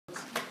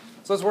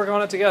So let's work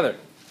on it together.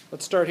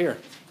 Let's start here.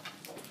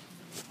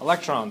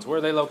 Electrons, where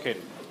are they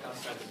located?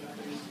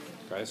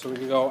 Okay, so we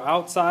can go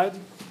outside.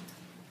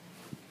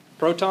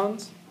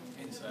 Protons?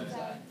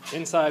 Inside.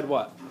 Inside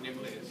what?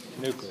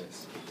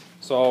 Nucleus.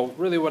 So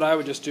really what I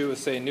would just do is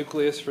say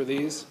nucleus for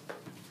these.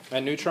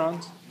 And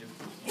neutrons?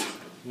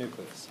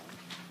 Nucleus.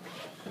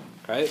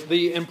 Okay,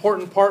 the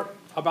important part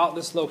about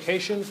this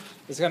location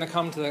is going to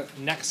come to the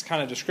next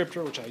kind of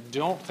descriptor, which I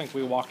don't think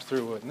we walked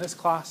through in this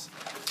class.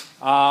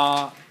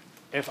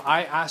 If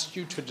I asked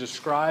you to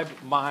describe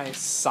my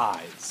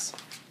size,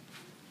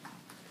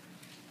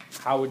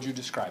 how would you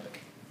describe it?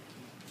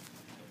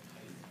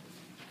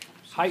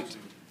 Height,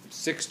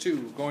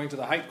 6'2", going to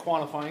the height,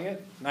 quantifying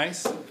it,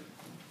 nice.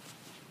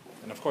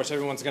 And of course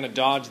everyone's going to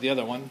dodge the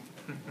other one.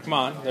 Come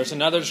on, there's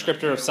another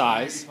descriptor of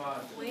size.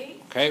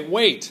 Okay,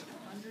 weight.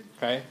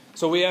 Okay,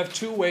 so we have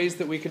two ways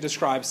that we could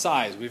describe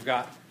size. We've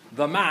got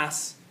the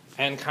mass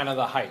and kind of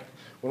the height.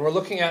 When we're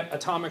looking at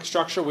atomic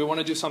structure, we want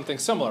to do something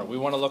similar. We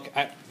want to look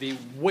at the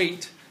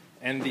weight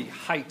and the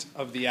height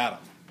of the atom.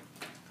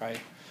 Okay?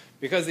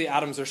 Because the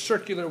atoms are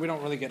circular, we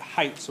don't really get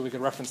height, so we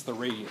could reference the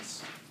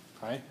radius.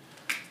 Okay?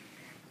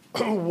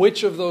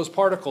 Which of those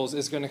particles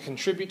is going to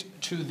contribute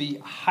to the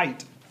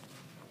height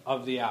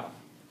of the atom?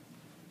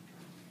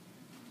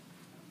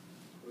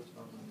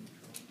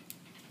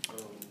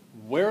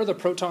 Where are the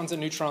protons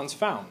and neutrons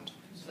found?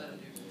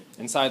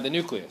 Inside the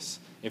nucleus.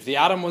 If the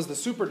atom was the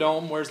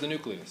superdome, where's the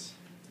nucleus?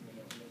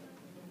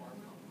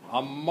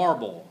 A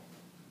marble.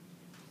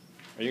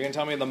 Are you going to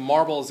tell me the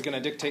marble is going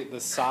to dictate the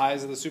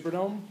size of the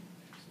superdome?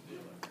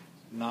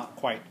 Not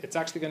quite. It's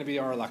actually going to be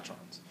our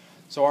electrons.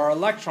 So our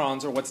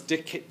electrons are what's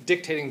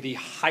dictating the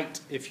height,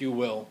 if you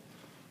will,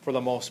 for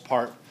the most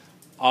part,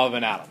 of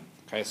an atom.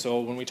 Okay, so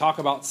when we talk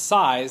about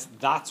size,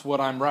 that's what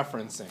I'm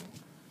referencing,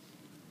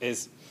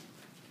 is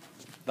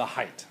the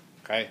height,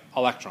 okay,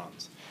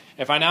 electrons.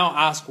 If I now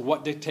ask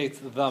what dictates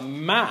the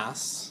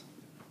mass,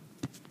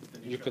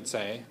 you could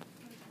say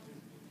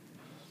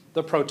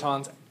the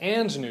protons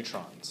and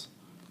neutrons.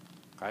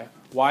 Okay?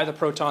 Why the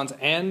protons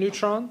and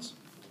neutrons?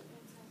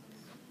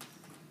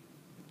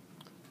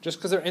 Just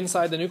because they're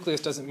inside the nucleus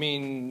doesn't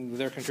mean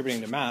they're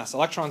contributing to mass.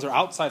 Electrons are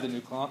outside the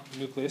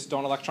nucleus.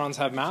 Don't electrons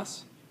have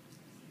mass?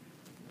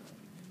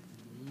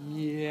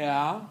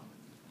 Yeah.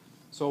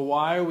 So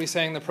why are we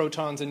saying the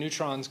protons and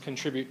neutrons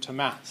contribute to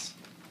mass?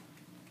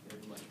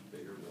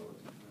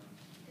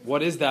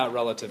 What is that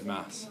relative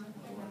mass?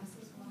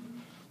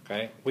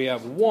 Okay, we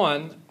have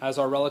 1 as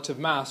our relative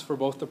mass for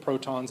both the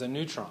protons and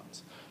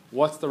neutrons.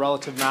 What's the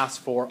relative mass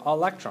for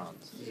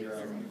electrons?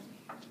 0.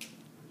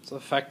 It's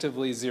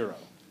effectively 0.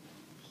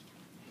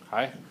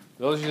 Okay,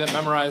 those of you that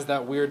memorize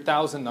that weird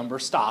 1,000 number,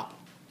 stop.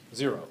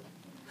 0.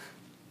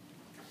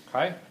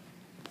 Okay,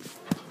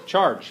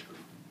 charge.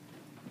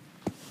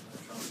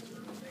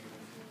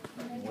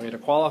 Way to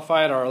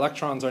qualify it, our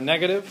electrons are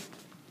negative,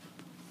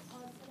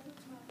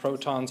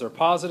 protons are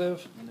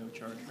positive, No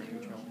charge for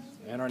neutrons.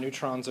 and our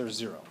neutrons are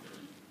 0.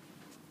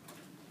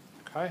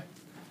 Okay?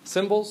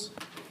 Symbols?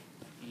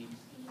 E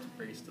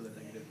raised to the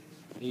negative.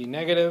 E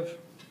negative,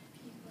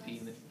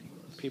 P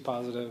P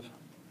positive,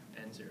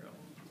 and 0.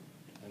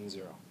 and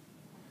 0.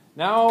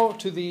 Now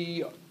to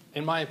the,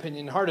 in my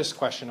opinion, hardest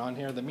question on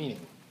here, the meaning.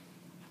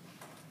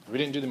 We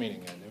didn't do the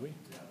meaning yet, did we?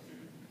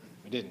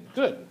 We didn't.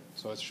 Good.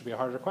 So it should be a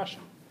harder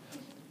question.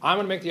 I'm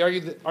going to make the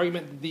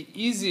argument that the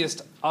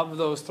easiest of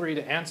those three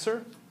to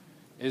answer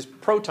is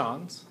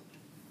protons.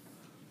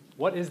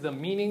 What is the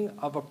meaning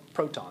of a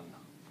proton?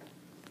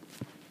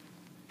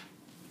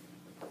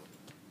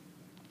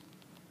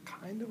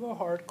 Kind of a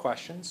hard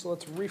question, so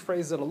let's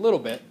rephrase it a little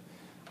bit.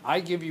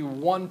 I give you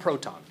 1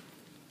 proton.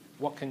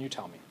 What can you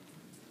tell me?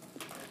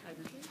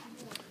 Hydrogen?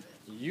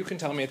 You can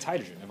tell me it's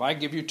hydrogen. If I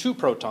give you 2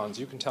 protons,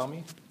 you can tell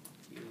me?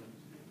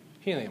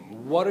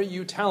 Helium. What are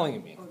you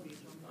telling me?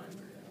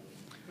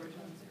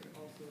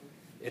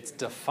 It's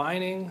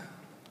defining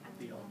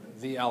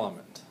the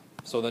element.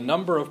 So the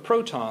number of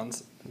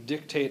protons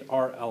dictate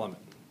our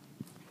element.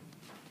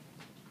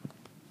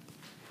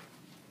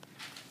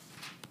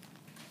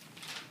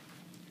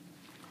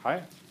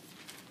 Okay?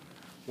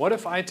 What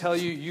if I tell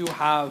you you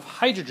have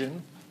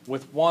hydrogen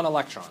with 1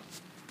 electron?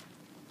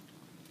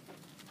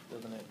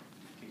 Doesn't it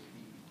give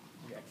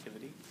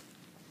reactivity?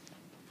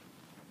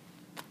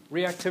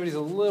 Reactivity is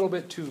a little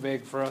bit too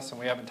vague for us, and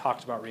we haven't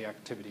talked about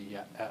reactivity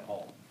yet at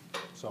all.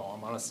 So I'm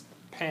going to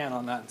pan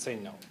on that and say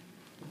no.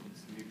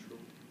 It's neutral.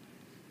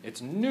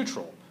 It's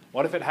neutral.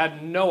 What if it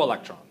had no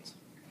electrons?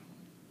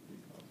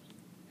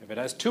 If it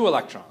has 2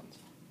 electrons?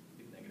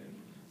 Negative.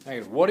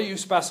 Negative. What are you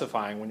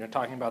specifying when you're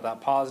talking about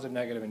that positive,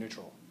 negative, and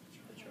neutral?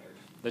 The charge.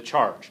 The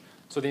charge.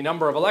 So the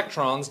number of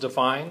electrons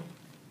define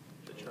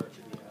The charge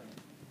of the atom.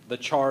 the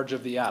charge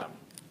of the atom.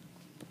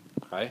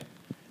 Okay?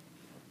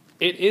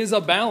 It is a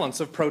balance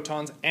of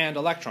protons and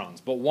electrons,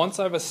 but once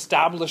I've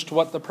established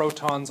what the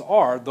protons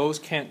are, those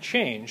can't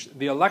change.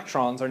 The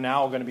electrons are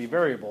now going to be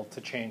variable to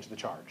change the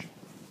charge.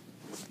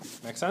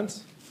 Make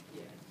sense?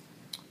 Yeah.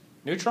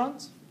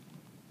 Neutrons?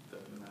 The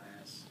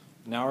mass.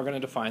 Now we're going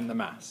to define the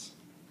mass.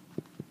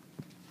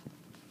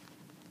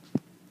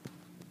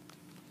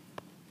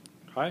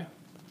 Okay?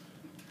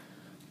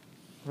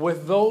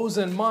 With those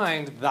in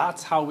mind,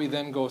 that's how we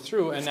then go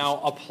through and now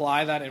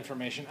apply that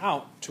information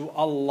out to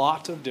a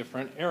lot of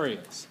different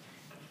areas.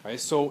 Okay?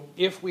 So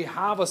if we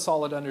have a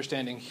solid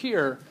understanding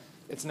here,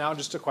 it's now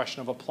just a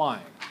question of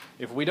applying.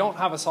 If we don't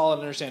have a solid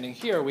understanding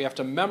here, we have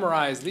to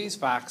memorize these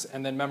facts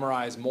and then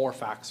memorize more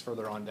facts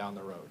further on down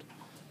the road.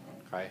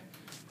 Okay?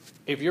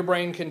 If your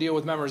brain can deal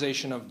with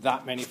memorization of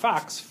that many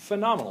facts,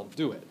 phenomenal,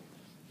 do it.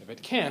 If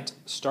it can't,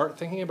 start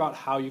thinking about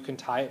how you can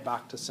tie it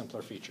back to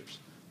simpler features.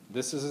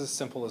 This is as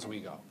simple as we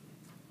go.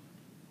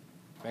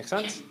 Make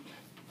sense?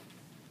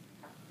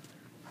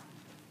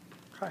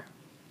 Okay.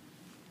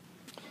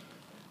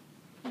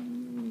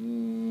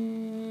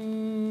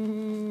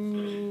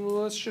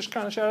 Let's just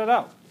kind of shout it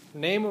out.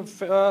 Name of,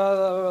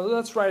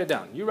 let's write it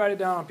down. You write it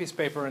down on a piece of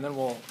paper, and then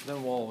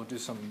we'll do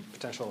some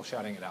potential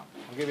shouting it out.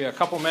 I'll give you a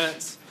couple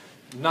minutes.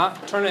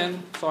 Not turn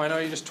in, so I know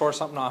you just tore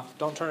something off.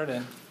 Don't turn it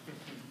in.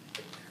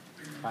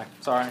 Okay,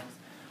 sorry.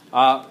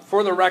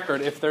 For the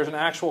record, if there's an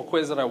actual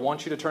quiz that I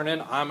want you to turn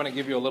in, I'm going to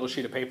give you a little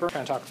sheet of paper. Try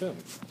and talk to him.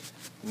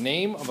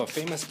 Name of a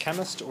famous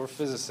chemist or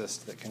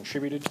physicist that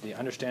contributed to the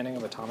understanding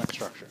of atomic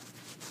structure.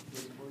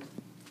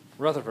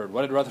 Rutherford.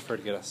 What did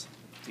Rutherford get us?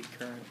 The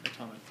current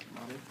atomic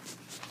model.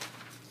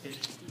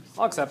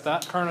 I'll accept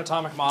that. Current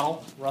atomic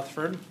model,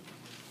 Rutherford.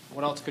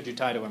 What else could you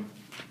tie to him?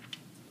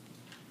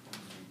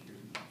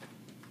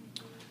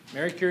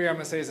 Mary Curie, I'm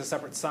going to say, is a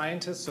separate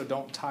scientist, so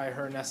don't tie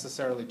her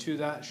necessarily to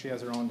that. She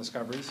has her own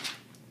discoveries.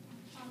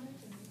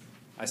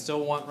 I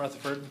still want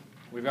Rutherford.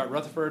 We've got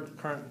Rutherford,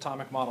 current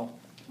atomic model.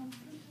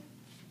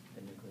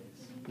 The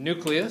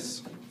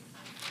nucleus. Nucleus.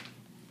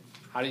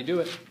 How do you do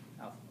it?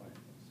 Alpha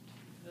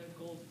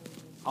particles.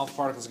 Alpha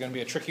particles is going to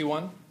be a tricky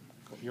one.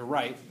 You're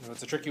right.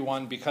 It's a tricky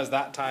one because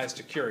that ties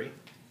to Curie.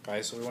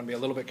 Okay, so we want to be a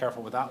little bit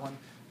careful with that one.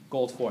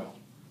 Gold foil.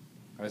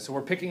 Okay, so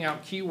we're picking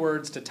out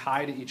keywords to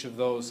tie to each of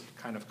those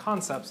kind of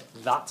concepts.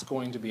 That's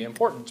going to be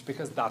important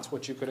because that's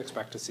what you could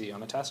expect to see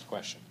on a test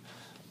question.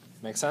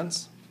 Make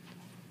sense?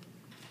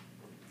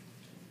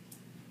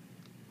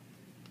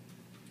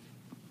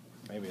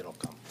 Maybe it'll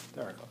come.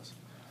 There it goes.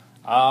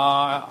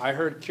 I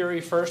heard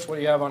Curie first. What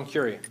do you have on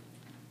Curie?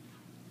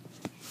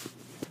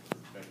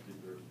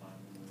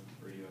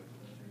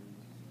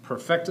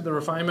 Perfected the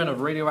refinement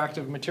of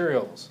radioactive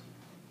materials.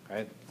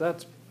 Okay,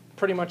 that's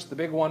pretty much the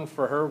big one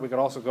for her. We could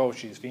also go,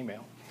 she's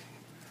female.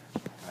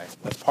 Okay,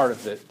 that's part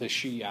of the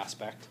she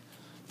aspect.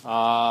 2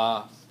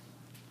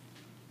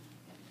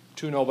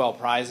 Nobel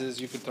Prizes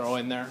you could throw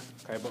in there.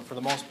 Okay, but for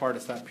the most part,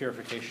 it's that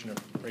purification of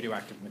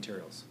radioactive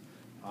materials.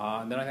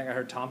 And then I think I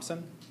heard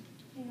Thomson.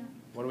 Yeah.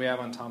 What do we have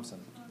on Thomson?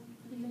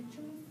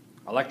 Electrons.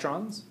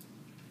 Electrons?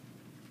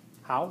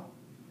 How?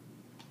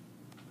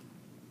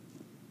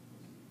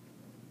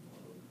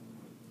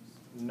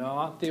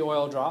 Not the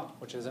oil drop,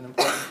 which is an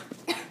important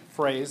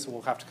phrase.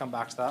 We'll have to come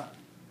back to that.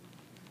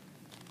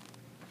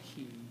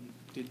 He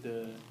did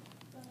the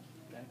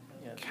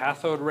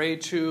Cathode ray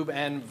tube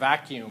and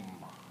vacuum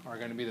are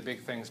going to be the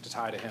big things to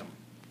tie to him.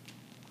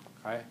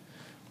 Okay?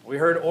 We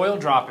heard oil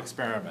drop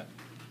experiment.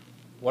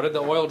 What did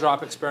the oil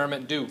drop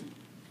experiment do?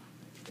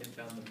 They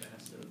found the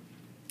mass of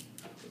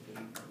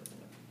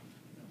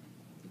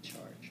the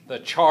charge. The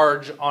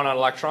charge on an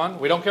electron.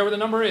 We don't care what the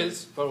number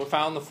is, but we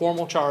found the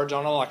formal charge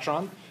on an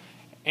electron.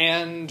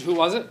 And who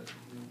was it?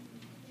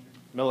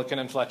 Millikan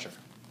and Fletcher.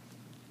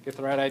 Get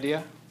the right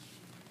idea?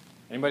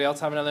 Anybody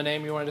else have another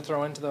name you wanted to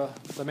throw into the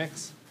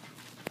mix?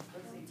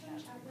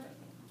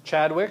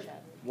 Chadwick?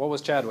 What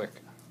was Chadwick?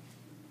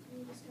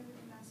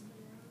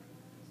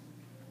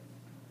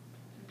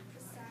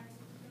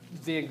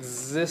 The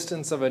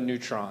existence of a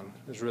neutron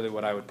is really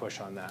what I would push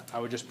on that. I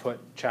would just put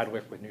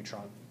Chadwick with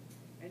neutron.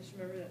 I just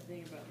remember that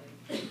thing about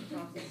like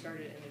Thomson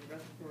started and then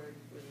Rutherford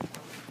was the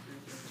Thomson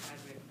group and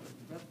Chadwick was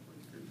the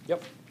Rutherford group.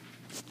 Yep.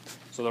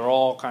 So they're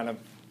all kind of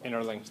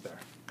interlinked there.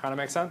 Kind of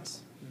make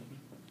sense?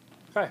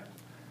 Okay.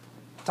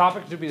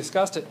 Topic to be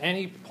discussed at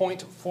any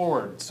point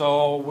forward.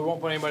 So we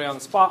won't put anybody on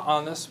the spot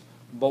on this,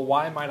 but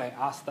why might I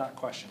ask that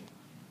question?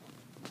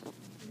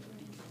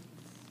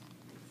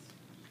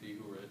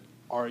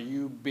 Are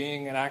you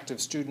being an active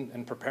student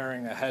and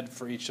preparing ahead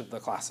for each of the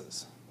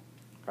classes?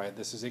 Right?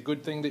 This is a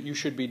good thing that you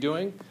should be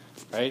doing.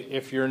 Right?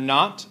 If you're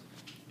not,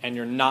 and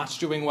you're not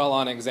doing well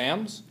on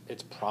exams,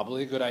 it's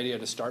probably a good idea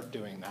to start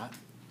doing that.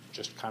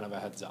 Just kind of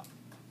a heads up.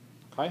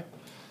 Okay?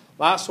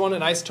 Last one,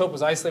 an isotope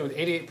was isolated with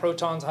 88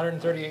 protons,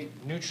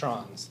 138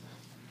 neutrons.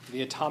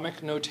 The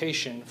atomic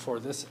notation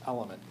for this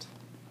element.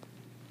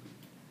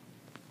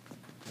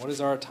 What is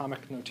our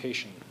atomic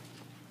notation?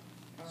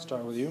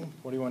 Start with you.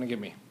 What do you want to give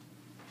me?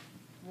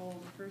 Well,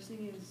 the first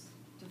thing is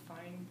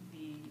define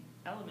the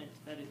element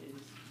that it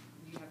is.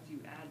 You have to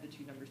add the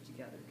two numbers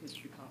together because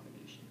it's the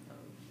combination of.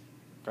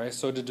 Okay,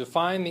 so to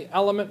define the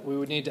element, we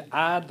would need to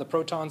add the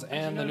protons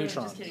and the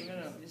neutrons. Just kidding.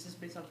 No. This is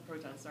based off the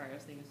protons. Sorry, I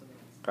was thinking of something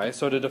else. Okay,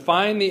 so to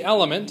define the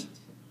element,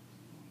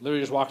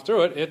 literally just walk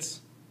through it,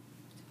 it's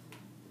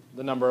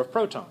the number of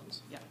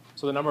protons. Yeah.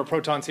 So the number of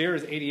protons here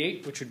is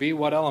 88, which would be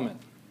what element?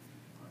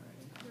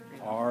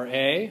 Ra.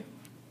 A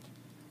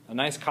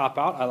nice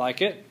cop-out. I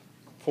like it.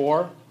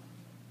 For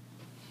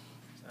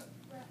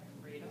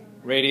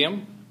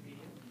Radium.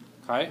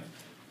 Okay.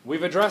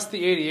 We've addressed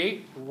the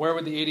 88. Where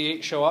would the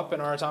 88 show up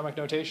in our atomic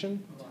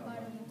notation?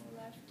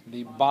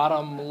 The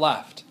bottom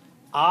left.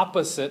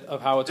 Opposite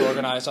of how it's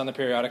organized on the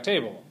periodic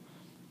table.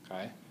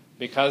 Okay.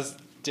 Because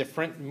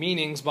different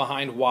meanings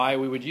behind why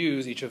we would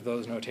use each of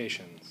those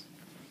notations.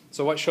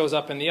 So what shows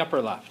up in the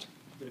upper left?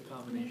 The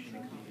combination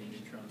of the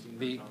neutrons and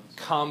The protons.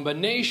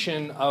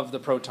 combination of the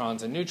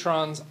protons and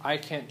neutrons. I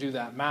can't do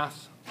that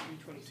math.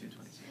 226.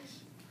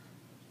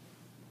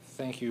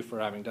 Thank you for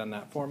having done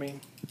that for me.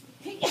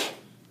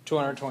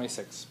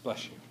 226.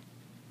 Bless you.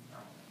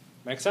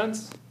 Make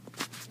sense?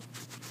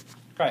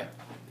 Okay.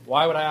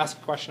 Why would I ask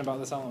a question about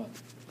this element?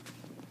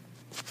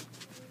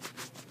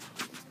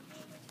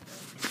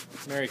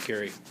 Mary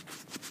Curie.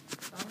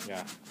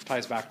 Yeah.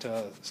 Ties back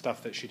to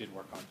stuff that she did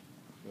work on.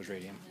 It was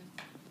radium.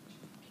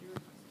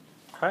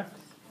 Okay.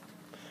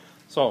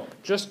 So,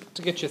 just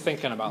to get you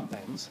thinking about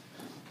things.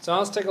 So now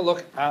let's take a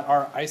look at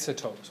our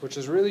isotopes, which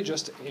is really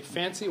just a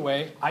fancy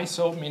way,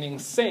 iso meaning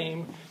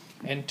same,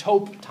 and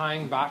tope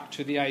tying back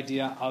to the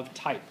idea of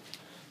type.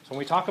 So when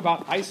we talk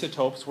about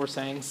isotopes, we're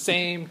saying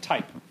same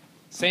type.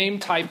 Same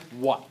type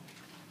what?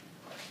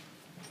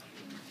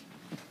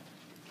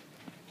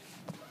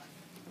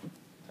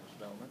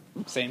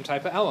 Same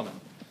type of element.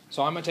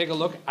 So I'm going to take a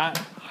look at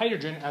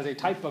hydrogen as a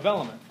type of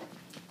element.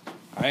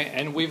 Okay,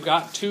 and we've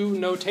got two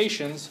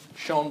notations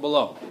shown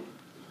below.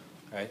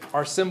 Okay,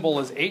 our symbol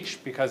is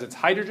H because it's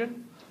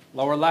hydrogen.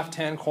 Lower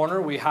left-hand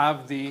corner, we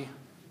have the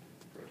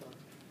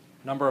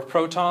number of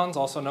protons,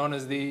 also known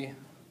as the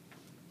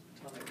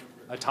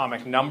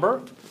atomic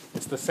number.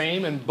 It's the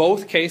same in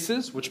both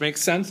cases, which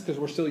makes sense because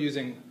we're still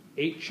using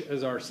H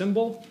as our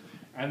symbol.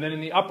 And then in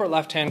the upper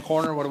left-hand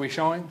corner, what are we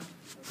showing?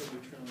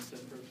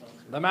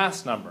 The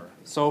mass number.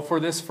 So for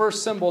this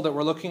first symbol that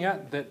we're looking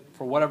at, that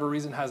for whatever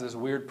reason has this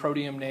weird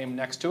protium name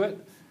next to it,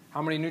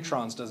 how many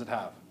neutrons does it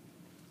have?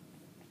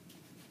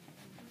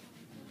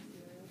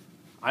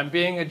 I'm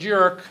being a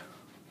jerk.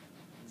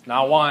 It's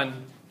not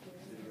 1.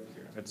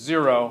 It's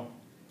 0.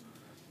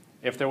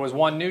 If there was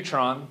 1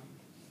 neutron,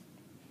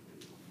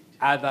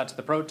 add that to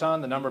the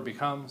proton, the number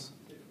becomes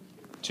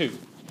 2.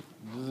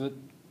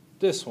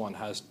 This one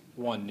has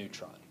 1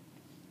 neutron.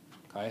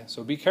 Okay,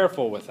 so be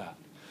careful with that.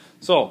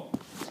 So,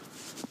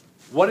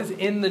 what is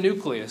in the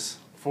nucleus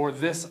for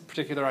this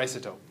particular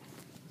isotope?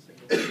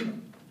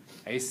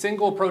 A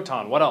single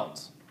proton. What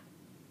else?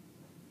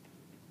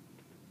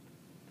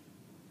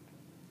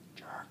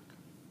 Jerk.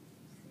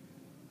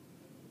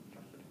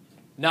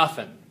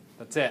 Nothing.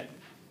 That's it.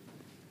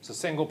 It's a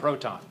single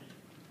proton.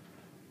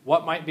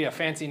 What might be a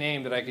fancy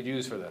name that I could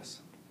use for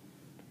this?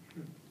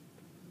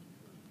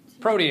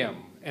 Protium,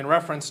 in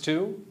reference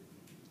to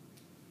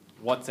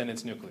what's in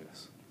its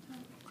nucleus.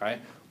 Okay?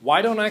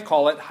 Why don't I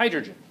call it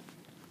hydrogen?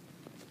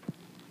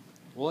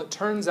 Well, it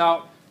turns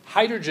out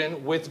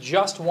hydrogen with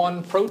just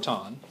 1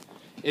 proton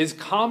is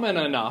common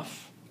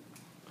enough,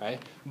 okay,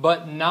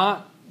 but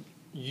not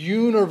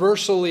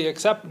universally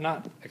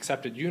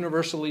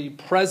universally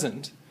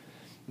present,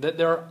 that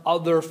there are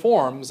other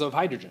forms of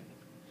hydrogen.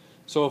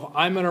 So if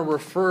I'm going to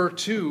refer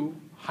to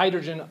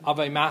hydrogen of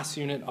a mass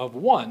unit of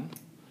 1,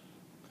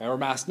 okay, or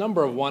mass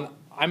number of 1,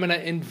 I'm going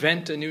to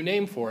invent a new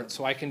name for it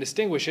so I can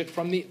distinguish it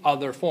from the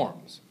other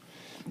forms.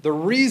 The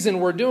reason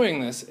we're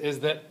doing this is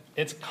that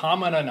it's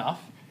common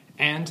enough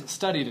and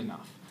studied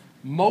enough.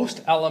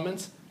 Most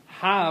elements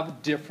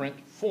have different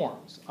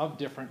forms of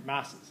different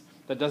masses.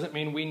 That doesn't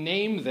mean we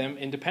name them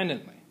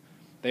independently.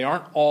 They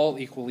aren't all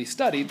equally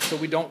studied, so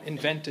we don't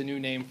invent a new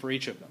name for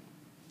each of them.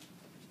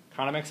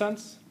 Kind of make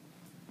sense?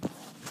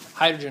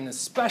 Hydrogen is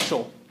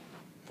special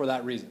for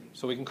that reason.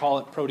 So we can call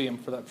it protium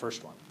for that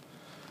first one.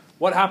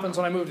 What happens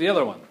when I move to the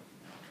other one?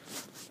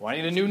 Well, I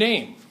need a new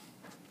name.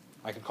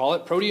 I could call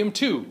it protium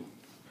 2.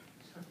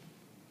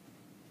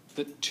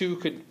 The 2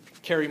 could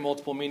carry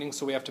multiple meanings,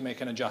 so we have to make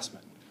an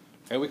adjustment.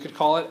 Okay, we could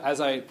call it, as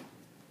I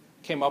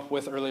came up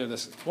with earlier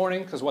this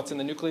morning, because what's in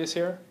the nucleus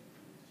here?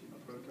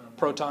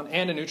 Proton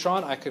and a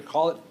neutron. I could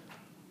call it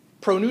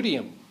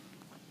pronudium.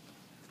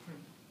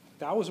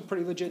 That was a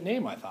pretty legit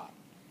name, I thought.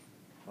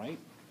 Right?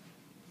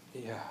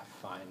 Yeah,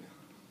 fine.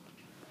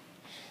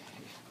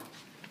 Is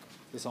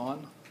this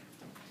on?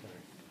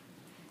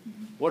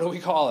 What do we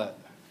call it?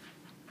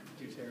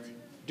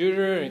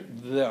 Deuterium.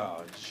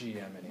 Oh, gee,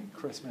 I'm in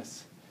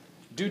Christmas.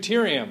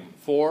 Deuterium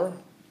for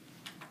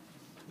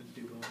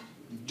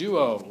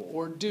duo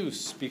or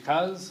deuce,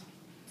 because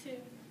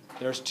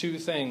there's 2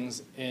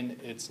 things in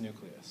its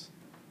nucleus.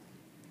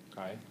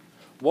 Okay.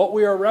 What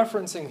we are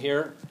referencing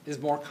here is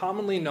more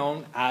commonly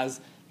known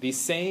as the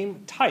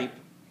same type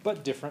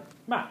but different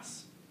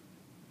mass.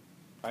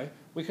 Okay.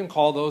 We can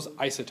call those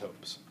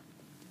isotopes.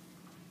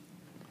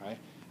 Okay.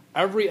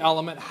 Every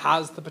element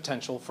has the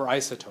potential for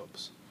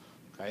isotopes.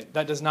 Okay.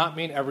 That does not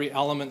mean every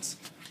element's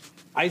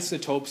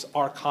isotopes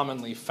are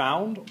commonly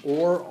found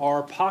or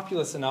are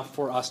populous enough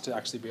for us to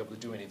actually be able to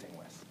do anything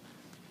with.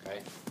 Okay?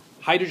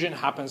 Hydrogen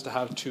happens to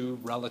have 2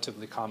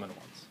 relatively common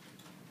ones.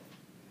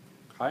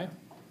 Okay?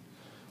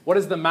 What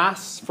is the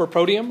mass for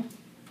protium?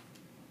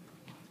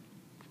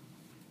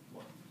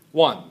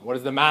 1. What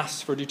is the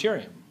mass for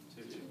deuterium?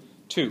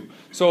 2.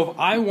 So if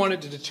I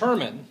wanted to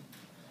determine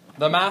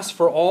the mass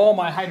for all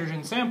my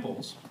hydrogen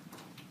samples,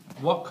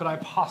 what could I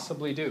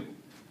possibly do?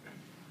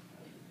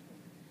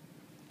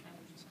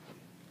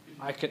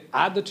 I could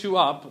add the 2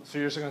 up, so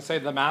you're just going to say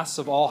the mass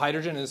of all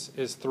hydrogen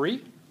is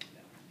 3.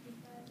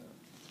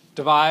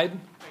 Divide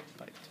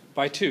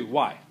by 2.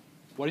 Why?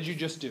 What did you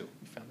just do? You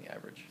found the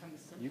average.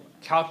 You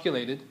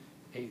calculated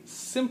a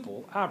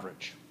simple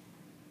average.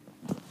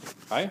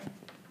 Okay?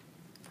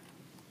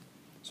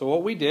 So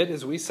what we did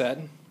is we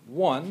said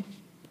 1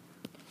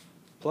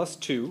 plus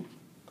 2,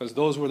 because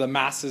those were the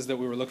masses that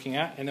we were looking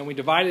at, and then we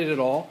divided it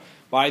all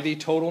by the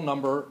total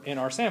number in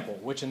our sample,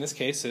 which in this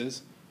case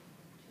is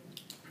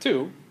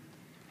 2,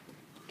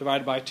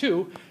 divided by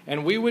 2,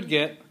 and we would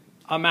get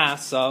a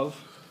mass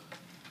of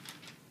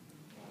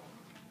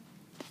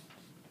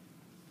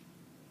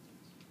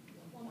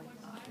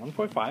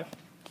 1.5.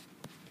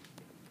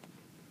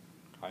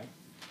 Okay.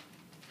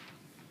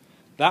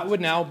 That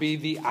would now be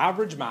the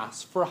average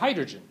mass for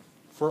hydrogen,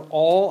 for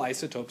all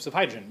isotopes of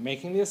hydrogen,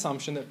 making the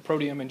assumption that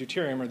protium and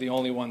deuterium are the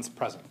only ones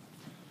present.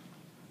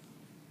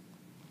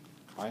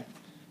 Okay.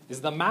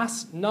 Is the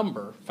mass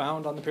number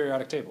found on the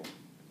periodic table?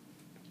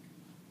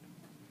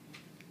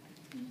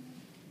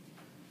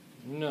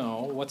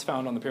 No. What's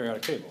found on the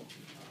periodic table?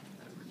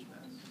 Average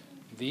mass.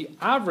 The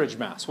average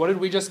mass. What did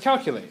we just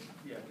calculate?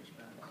 The average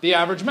mass. The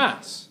average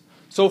mass.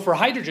 So for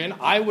hydrogen,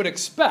 I would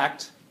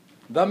expect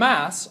the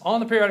mass on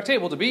the periodic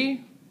table to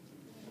be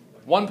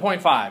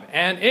 1.5.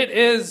 And it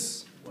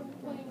is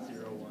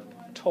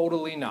 1.01.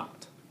 totally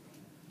not.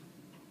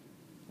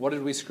 What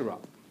did we screw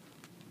up?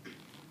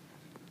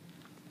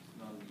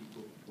 Not an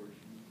equal proportion.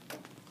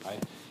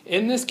 Right?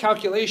 In this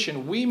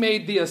calculation, we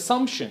made the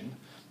assumption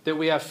that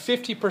we have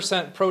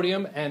 50%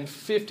 protium and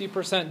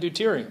 50%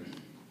 deuterium.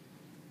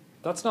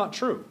 That's not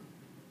true.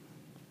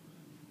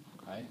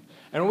 Okay?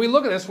 And when we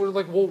look at this, we're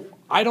like, well,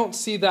 I don't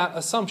see that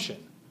assumption.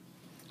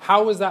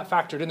 How is that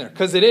factored in there?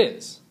 Because it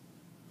is.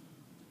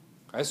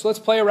 Okay, so let's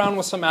play around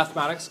with some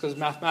mathematics, because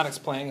mathematics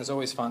playing is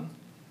always fun.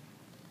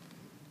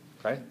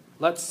 Okay,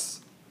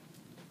 let's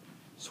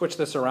switch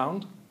this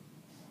around.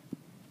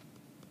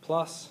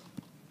 Plus.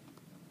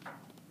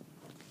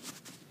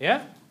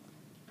 Yeah?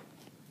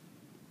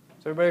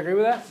 Does everybody agree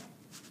with that?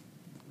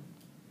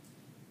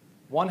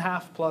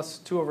 1/2 plus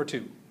 2 over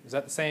 2. Is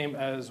that the same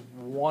as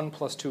 1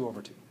 plus 2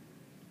 over 2?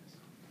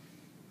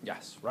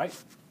 Yes, right?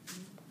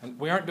 And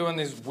we aren't doing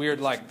this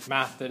weird like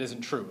math that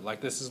isn't true.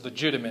 Like this is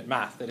legitimate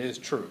math that is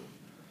true.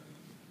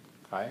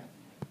 Okay?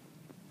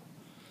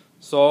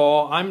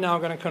 So I'm now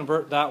going to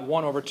convert that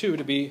 1 over 2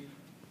 to be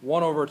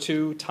 1 over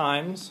 2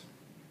 times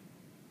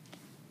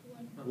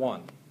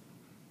 1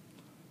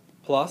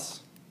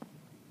 plus,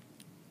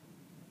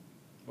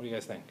 what do you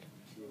guys think?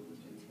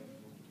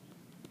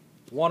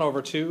 1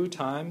 over 2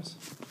 times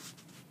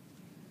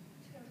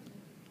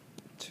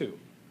 2.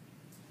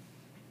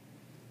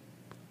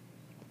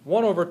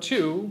 1 over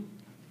 2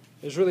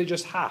 is really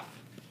just half.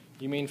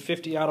 You mean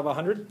 50 out of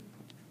 100?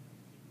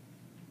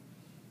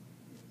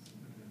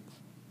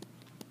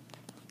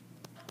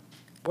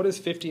 What is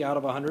 50 out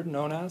of 100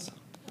 known as?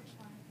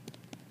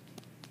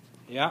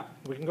 Yeah,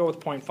 we can go with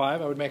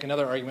 0.5. I would make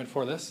another argument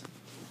for this.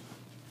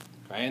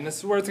 Okay, and this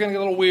is where it's going to get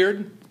a little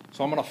weird.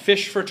 So I'm going to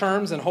fish for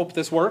terms and hope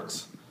this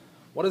works.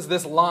 What does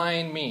this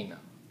line mean?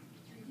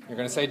 You're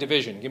going to say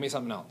division. Give me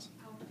something else.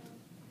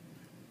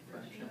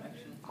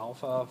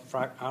 Alpha,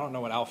 I don't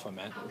know what alpha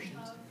meant.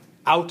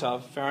 Out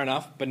of, fair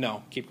enough, but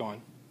no, keep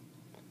going.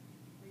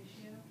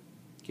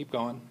 Keep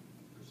going.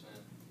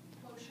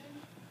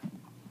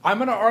 I'm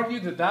going to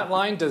argue that that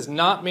line does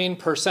not mean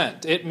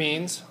percent. It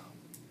means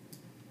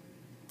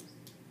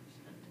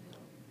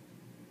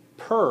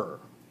per.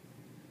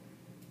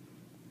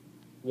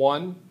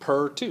 1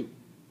 per 2.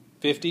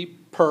 50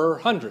 per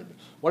 100.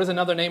 What is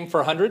another name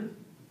for 100?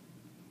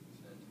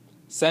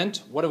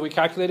 Cent. What have we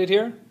calculated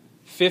here?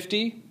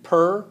 50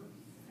 per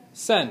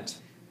cent.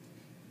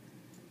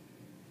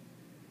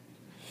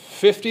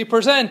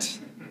 50%.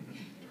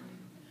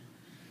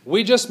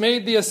 We just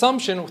made the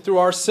assumption through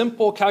our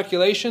simple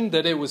calculation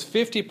that it was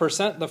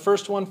 50% the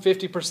first one,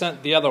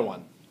 50% the other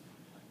one.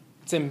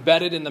 It's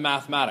embedded in the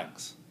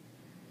mathematics.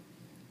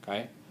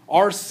 Okay?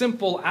 Our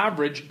simple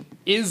average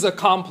is a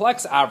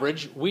complex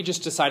average. We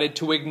just decided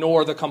to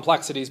ignore the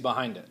complexities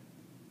behind it.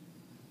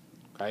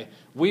 Okay?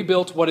 We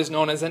built what is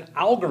known as an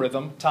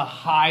algorithm to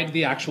hide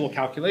the actual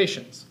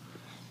calculations.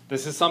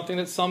 This is something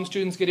that some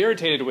students get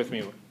irritated with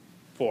me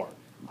for.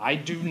 I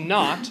do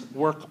not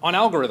work on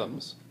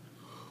algorithms.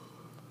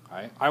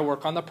 Okay? I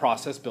work on the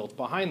process built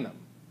behind them.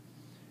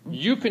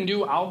 You can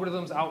do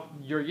algorithms out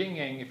your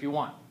yin-yang if you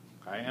want.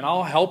 Okay? And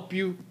I'll help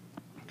you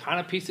kind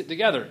of piece it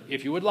together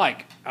if you would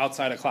like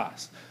outside of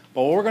class.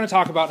 But what we're going to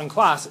talk about in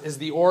class is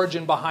the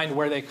origin behind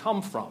where they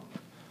come from.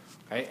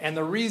 Okay? And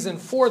the reason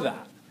for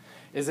that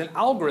is an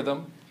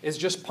algorithm is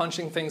just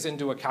punching things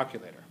into a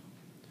calculator.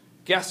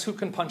 Guess who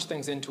can punch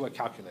things into a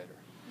calculator?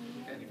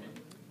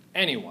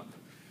 Anyone.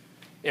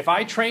 If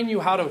I train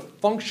you how to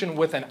function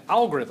with an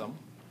algorithm,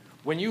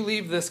 when you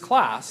leave this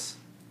class,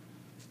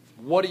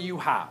 what do you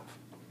have?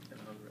 An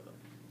algorithm.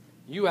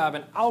 You have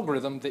an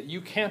algorithm that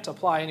you can't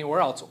apply anywhere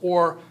else.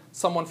 Or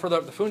someone further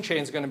up the food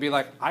chain is going to be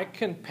like, I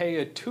can pay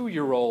a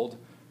 2-year-old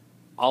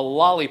a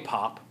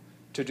lollipop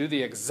to do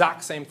the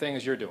exact same thing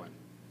as you're doing.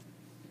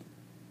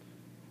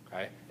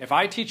 Okay? If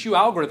I teach you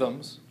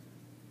algorithms,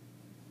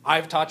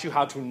 I've taught you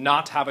how to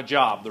not have a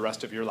job the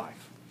rest of your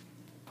life.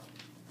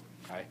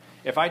 Okay?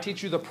 If I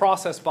teach you the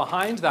process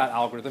behind that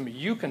algorithm,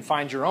 you can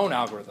find your own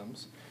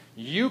algorithms.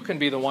 You can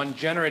be the one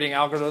generating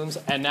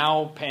algorithms and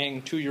now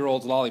paying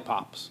 2-year-olds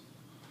lollipops.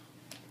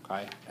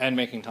 Okay? And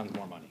making tons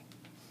more money.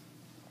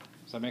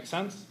 Does that make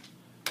sense?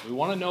 We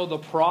want to know the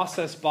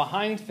process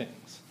behind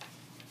things.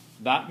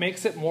 That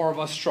makes it more of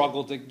a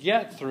struggle to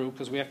get through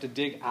because we have to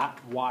dig at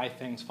why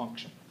things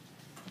function.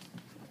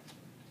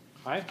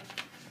 Okay?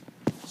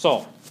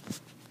 So,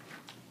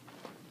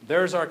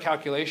 there's our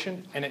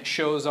calculation, and it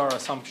shows our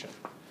assumption.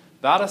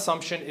 That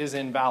assumption is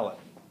invalid.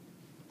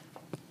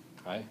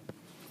 Okay?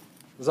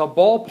 As a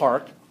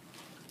ballpark,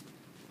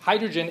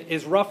 hydrogen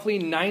is roughly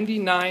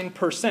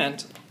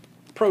 99%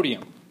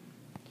 protium.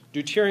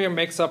 Deuterium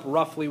makes up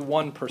roughly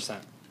 1%.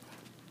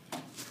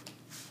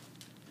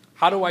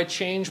 How do I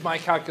change my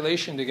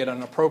calculation to get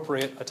an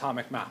appropriate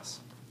atomic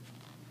mass?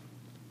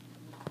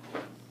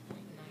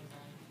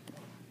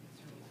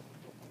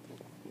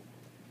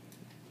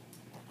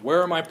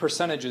 Where are my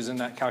percentages in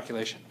that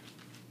calculation?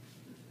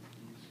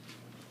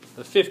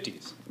 The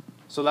 50s.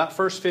 So that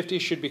first 50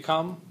 should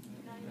become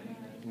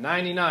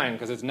 99,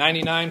 because it's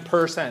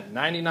 99%.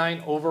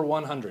 99 over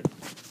 100.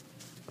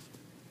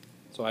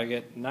 So I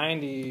get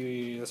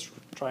 90. Let's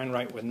try and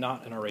write with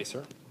not an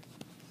eraser.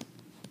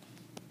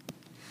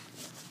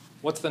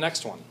 What's the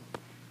next one?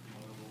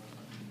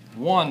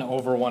 1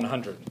 over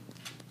 100.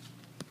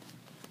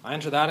 I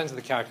enter that into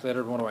the calculator,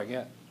 and what do I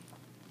get?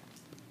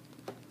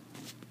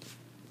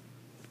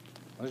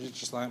 It's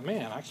just like,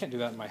 man, I can't do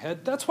that in my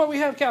head. That's why we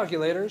have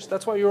calculators.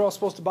 That's why you're all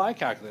supposed to buy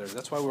calculators.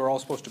 That's why we were all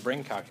supposed to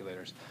bring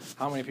calculators.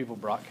 How many people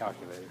brought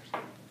calculators?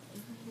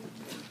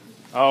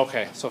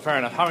 Okay, so fair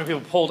enough. How many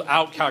people pulled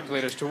out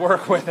calculators to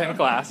work with in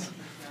class?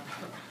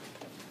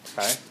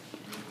 Okay.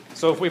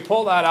 So if we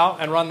pull that out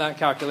and run that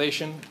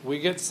calculation, we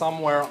get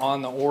somewhere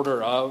on the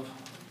order of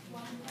 1.01.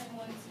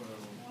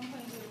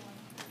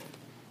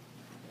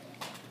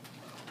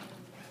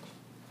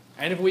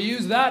 And if we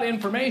use that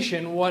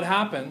information, what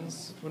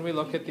happens when we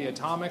look at the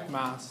atomic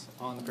mass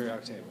on the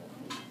periodic table?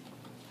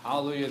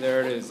 Hallelujah,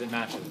 there it is. It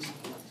matches.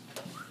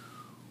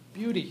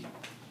 Beauty.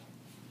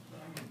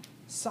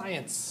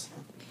 Science.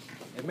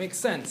 It makes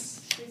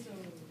sense. Okay, so,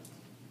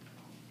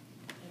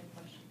 I have a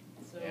question.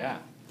 So, Yeah.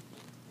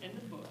 in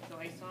the book, so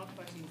I saw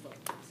questions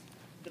like this.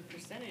 The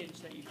percentage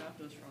that you got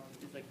those from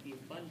is like the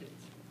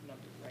abundance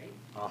number, right?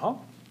 Uh-huh.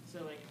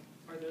 So, like,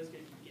 are those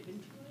going to be given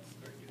to us,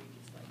 or do we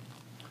just,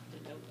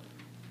 like, denote them?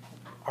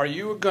 Are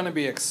you going to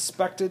be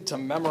expected to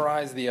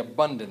memorize the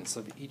abundance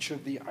of each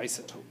of the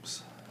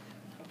isotopes?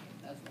 Okay,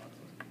 that's a lot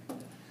of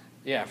work.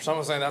 Yeah, for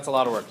someone saying that's a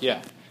lot of work,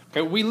 yeah.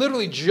 Okay, we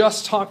literally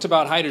just talked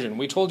about hydrogen.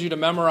 We told you to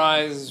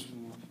memorize,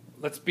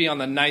 let's be on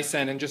the nice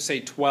end and just say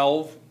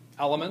 12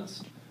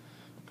 elements.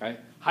 Okay,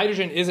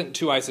 hydrogen isn't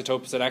 2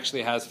 isotopes. It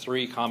actually has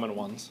 3 common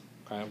ones.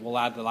 Okay, we'll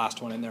add the last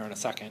one in there in a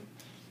second.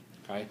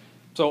 Okay,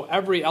 so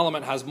every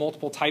element has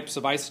multiple types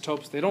of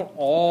isotopes. They don't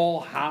all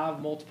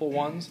have multiple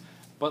ones,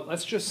 but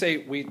let's just say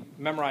we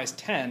memorize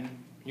 10.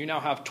 You now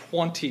have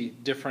 20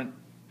 different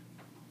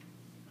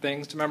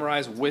things to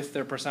memorize with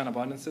their percent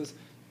abundances.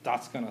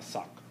 That's going to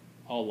suck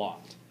a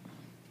lot.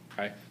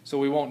 Okay, so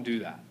we won't do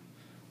that.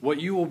 What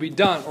will be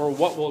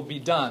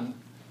done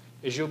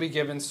is you'll be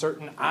given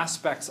certain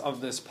aspects of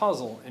this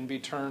puzzle and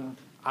be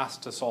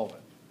asked to solve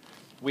it.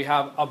 We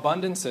have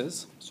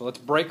abundances, so let's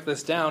break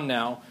this down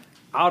now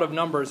out of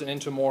numbers and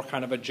into more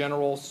kind of a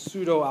general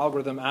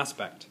pseudo-algorithm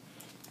aspect.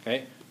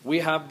 Okay, we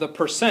have the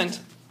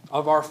percent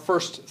of our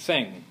first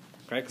thing.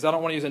 Okay, because I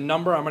don't want to use a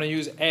number, I'm going to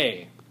use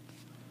A.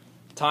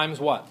 Times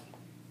what?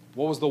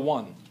 What was the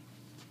 1?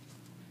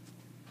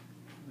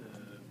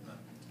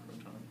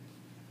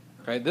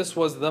 Okay, this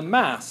was the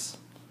mass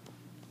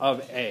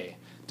of A.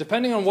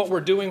 Depending on what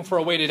we're doing for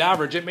a weighted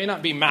average, it may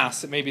not be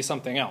mass, it may be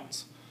something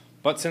else.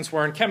 But since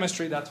we're in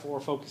chemistry, that's what we're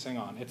focusing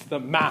on. It's the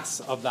mass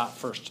of that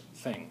first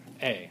thing,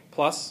 A,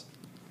 plus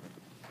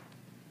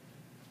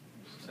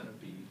Percent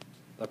of B.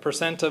 the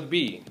percent of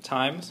B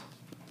times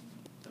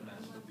The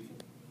mass of B.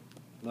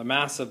 the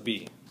mass of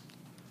B.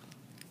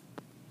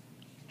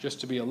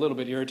 Just to be a little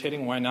bit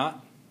irritating, why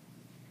not?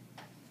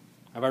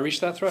 Have I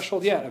reached that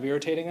threshold yet of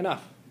irritating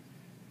enough?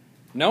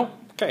 No?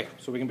 Okay,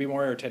 so we can be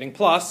more irritating.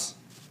 Plus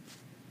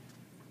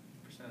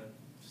Percent of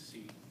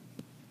C.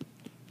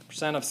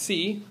 percent of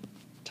C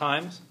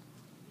times,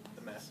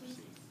 The mass of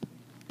C.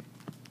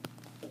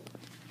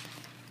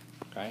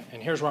 okay,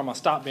 and here's where I'm going to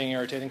stop being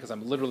irritating because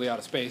I'm literally out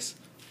of space.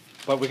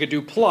 But we could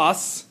do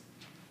plus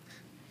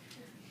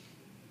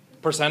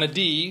percent of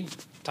D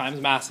times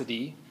mass of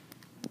D.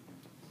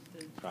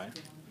 Right.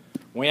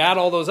 When we add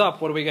all those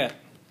up, what do we get?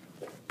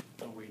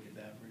 The weighted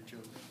average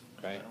of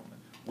Okay.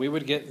 element. We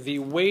would get the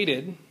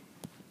weighted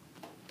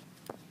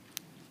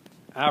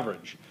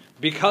average.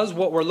 Because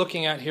what we're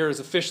looking at here is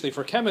officially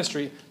for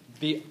chemistry,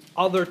 the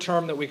other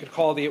term that we could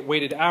call the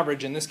weighted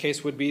average in this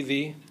case would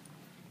be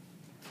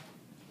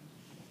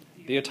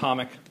the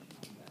atomic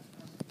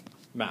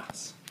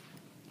mass,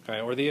 okay,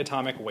 or the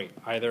atomic weight.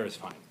 Either is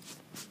fine.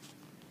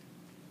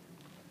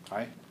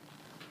 Okay.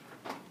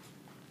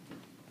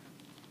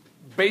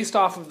 Based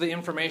off of the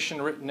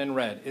information written in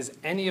red, is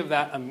any of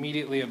that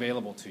immediately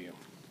available to you?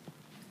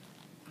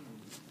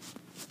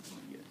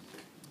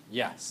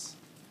 Yes.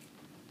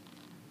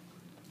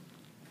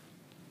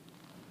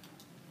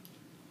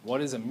 What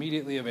is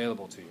immediately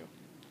available to you?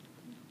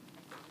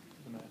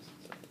 The mass.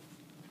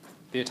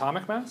 The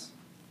atomic mass?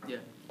 Yeah.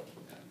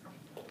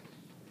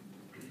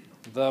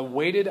 The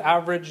weighted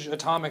average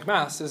atomic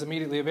mass is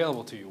immediately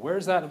available to you. Where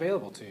is that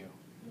available to you?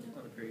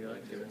 On the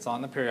periodic table. It's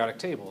on the periodic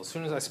table. As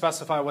soon as I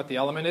specify what the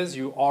element is,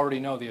 you already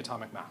know the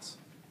atomic mass.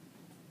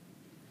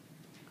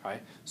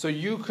 Okay? So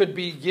you could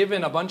be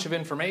given a bunch of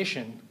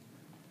information.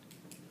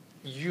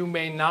 You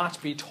may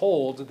not be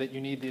told that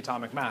you need the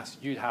atomic mass.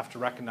 You'd have to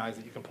recognize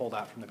that you can pull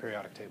that from the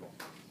periodic table.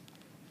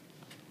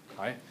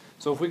 Okay?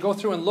 So if we go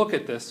through and look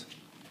at this,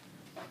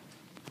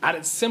 at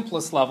its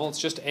simplest level, it's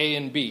just A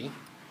and B.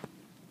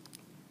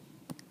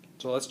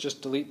 So let's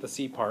just delete the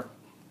C part.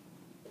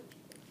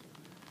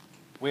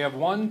 We have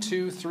 1,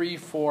 2, 3,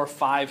 4,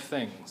 5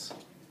 things.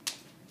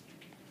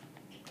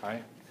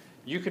 Okay?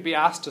 You could be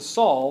asked to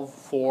solve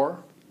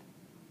for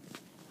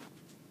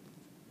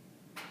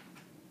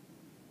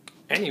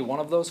any one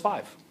of those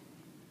 5.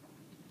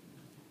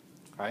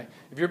 Okay?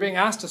 If you're being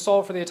asked to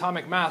solve for the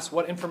atomic mass,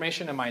 what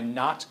information am I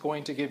not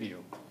going to give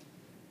you?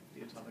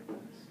 The atomic mass.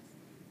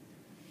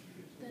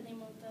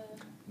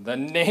 The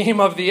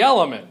name of the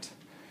element.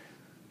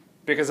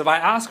 Because if I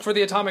ask for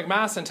the atomic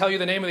mass and tell you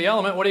the name of the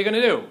element, what are you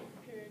going to do?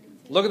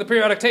 Look at the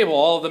periodic table.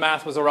 All of the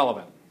math was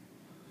irrelevant.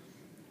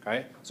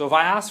 Okay? So if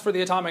I ask for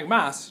the atomic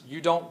mass,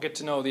 you don't get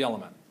to know the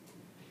element.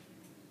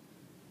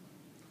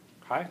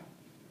 Okay?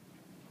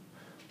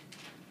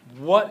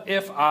 What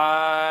if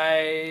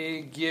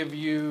I give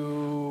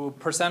you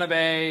percent of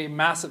A,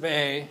 mass of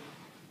A,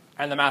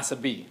 and the mass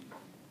of B?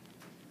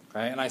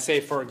 Okay? And I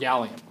say for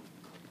gallium.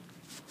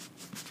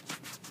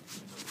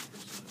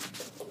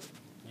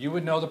 You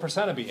would know the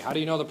percent of B. How do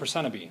you know the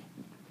percent of B?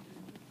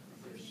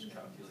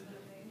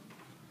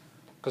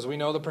 Because we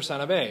know the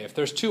percent of A. If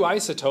there's 2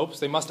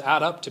 isotopes, they must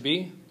add up to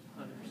be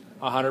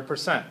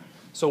 100%.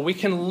 So we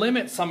can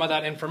limit some of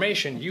that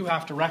information. You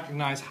have to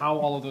recognize how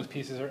all of those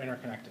pieces are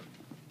interconnected.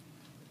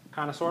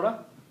 Kind of, sort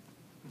of?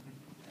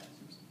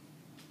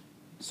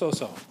 So.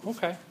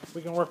 Okay,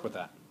 we can work with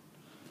that.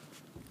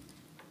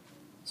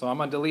 So I'm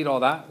going to delete all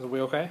that. Are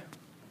we okay?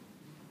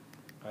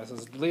 All right, so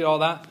let's delete all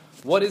that.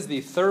 What is the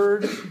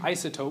third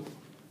isotope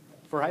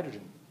for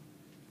hydrogen?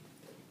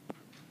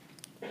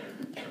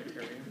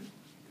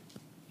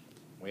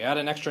 We add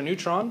an extra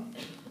neutron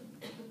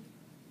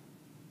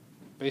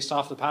based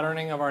off the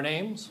patterning of our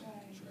names.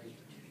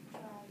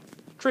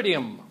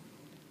 Tritium.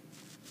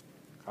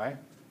 Okay?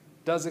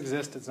 Does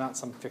exist. It's not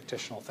some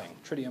fictional thing.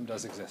 Tritium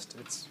does exist.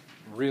 It's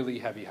really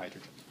heavy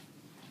hydrogen.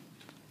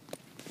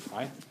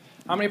 Okay?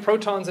 How many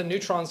protons and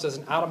neutrons does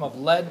an atom of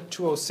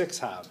lead-206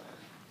 have?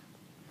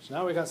 So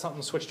now we got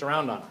something switched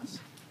around on us.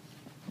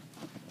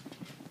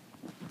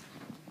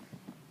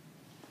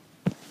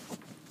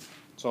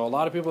 So a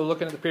lot of people are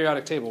looking at the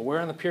periodic table. Where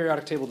in the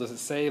periodic table does it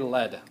say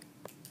lead?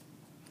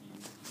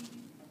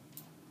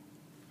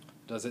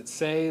 Does it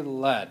say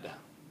lead?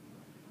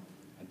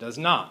 It does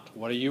not.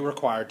 What are you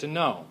required to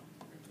know?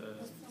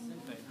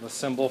 The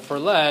symbol for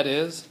lead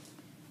is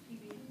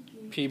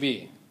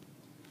Pb.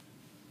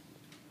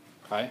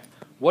 Okay.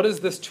 What is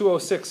this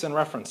 206 in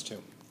reference to?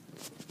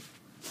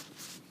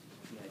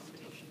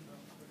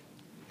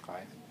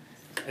 Okay.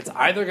 It's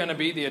either going to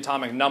be the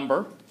atomic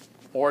number,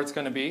 or it's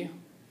going to be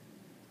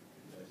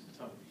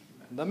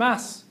the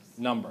mass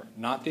number,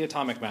 not the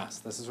atomic mass.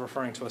 This is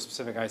referring to a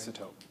specific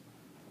isotope.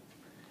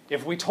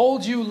 If we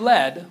told you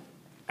lead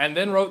and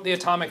then wrote the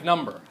atomic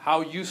number, how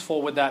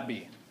useful would that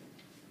be?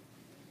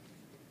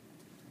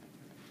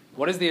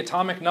 What is the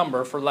atomic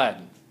number for lead?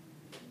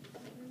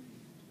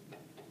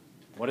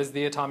 What does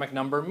the atomic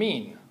number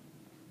mean?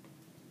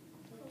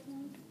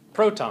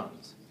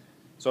 Protons.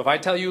 So if I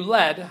tell you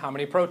lead, how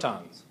many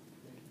protons?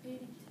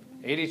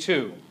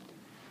 82.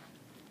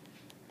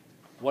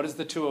 What is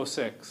the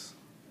 206?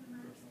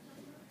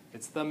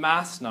 It's the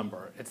mass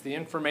number. It's the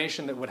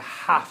information that would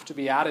have to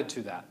be added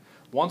to that.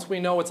 Once we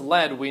know it's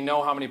lead, we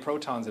know how many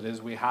protons it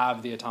is. We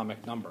have the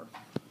atomic number.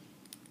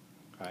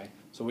 Okay?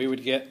 So we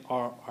would get,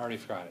 I already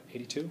forgot it,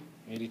 82?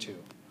 82.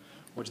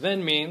 Which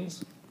then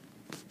means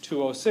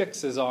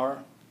 206 is our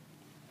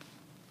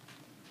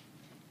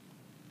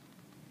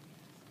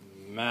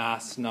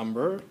mass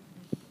number.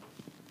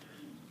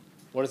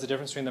 What is the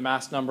difference between the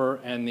mass number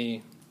and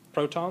the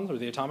protons, or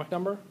the atomic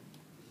number?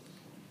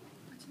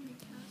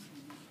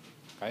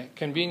 Okay.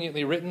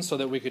 Conveniently written so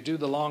that we could do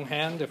the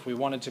longhand if we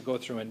wanted to go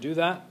through and do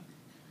that.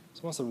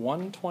 Someone said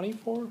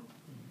 124?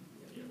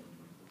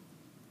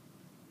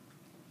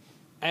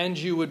 And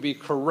you would be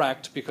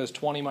correct because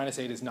 20 minus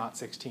 8 is not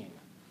 16.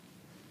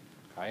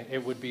 Okay,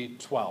 it would be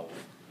 12.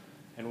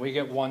 And we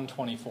get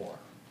 124.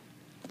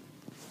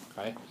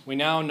 Okay, we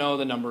now know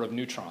the number of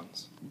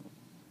neutrons.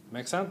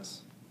 Make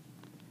sense?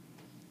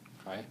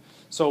 Okay,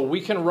 so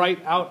we can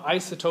write out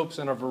isotopes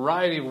in a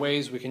variety of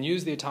ways. We can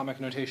use the atomic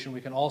notation.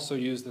 We can also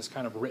use this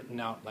kind of written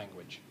out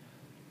language.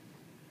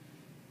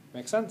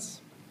 Make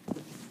sense?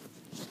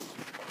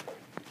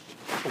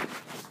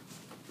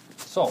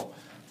 So,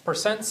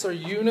 percents are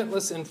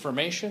unitless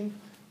information.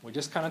 We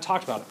just kind of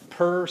talked about it.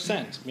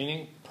 Percent,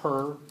 meaning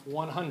per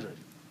 100.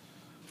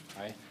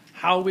 Okay?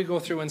 How we go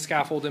through and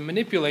scaffold and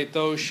manipulate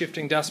those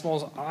shifting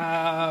decimals,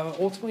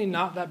 ultimately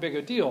not that big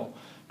a deal.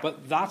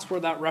 But that's where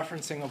that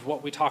referencing of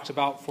what we talked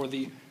about for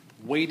the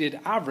weighted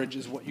average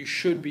is what you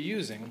should be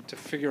using to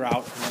figure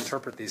out and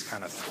interpret these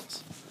kind of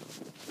things.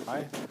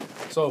 Okay?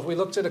 So if we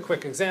looked at a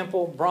quick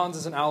example, bronze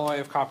is an alloy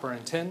of copper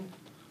and tin.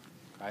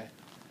 Okay?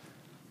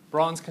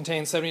 Bronze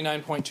contains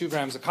 79.2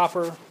 grams of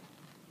copper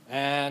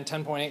and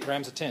 10.8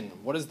 grams of tin.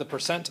 What is the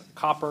percent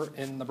copper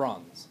in the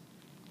bronze?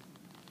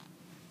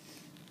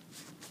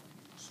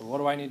 So what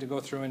do I need to go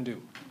through and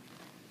do?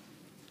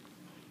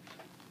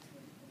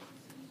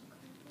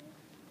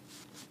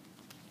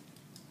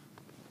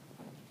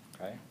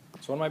 Okay.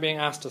 So what am I being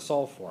asked to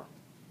solve for?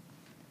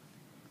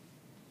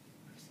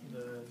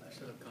 The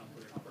percent of copper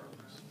in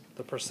bronze.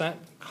 The percent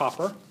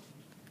copper,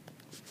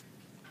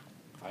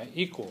 okay,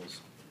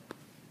 equals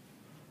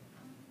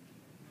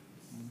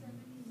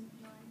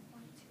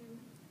 79.2.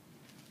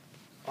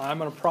 I'm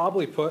going to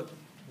probably put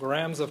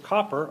grams of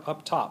copper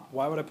up top.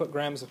 Why would I put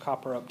grams of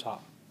copper up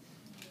top?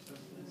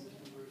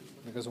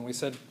 Because when we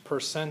said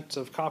percent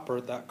of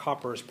copper, that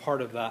copper is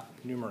part of that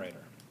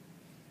numerator.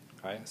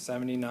 Okay,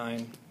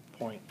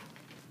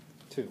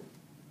 79.2.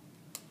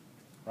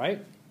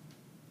 Right?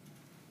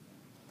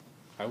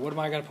 Okay, what am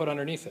I going to put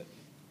underneath it?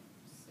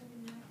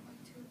 79.2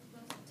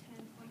 plus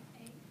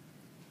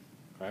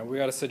 10.8. Okay, we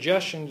got a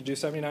suggestion to do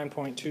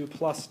 79.2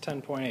 plus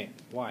 10.8.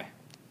 Why?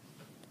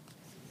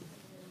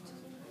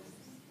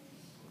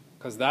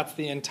 Because that's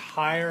the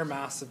entire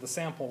mass of the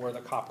sample where the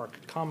copper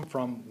could come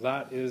from.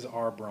 That is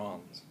our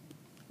bronze.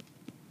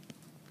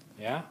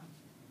 Yeah?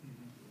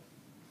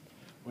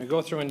 When we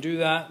go through and do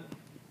that,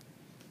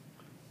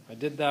 if I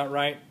did that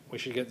right, we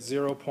should get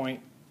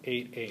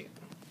 0.88.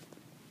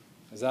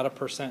 Is that a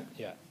percent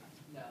yet?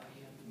 No, you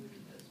have to move the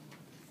decimal.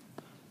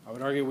 I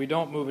would argue we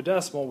don't move a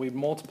decimal. We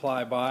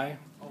multiply by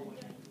Oh,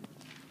 wait.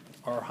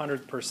 our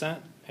 100%,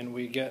 and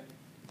we get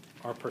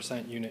our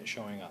percent unit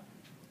showing up.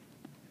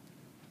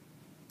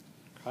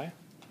 Okay?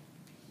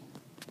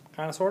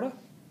 Kind of, sort of?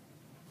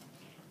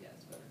 Yeah,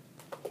 it's better.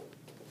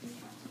 You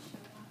have to show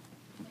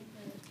that, like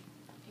the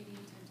 88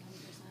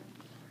 times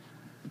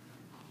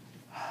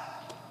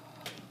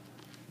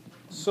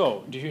 100%.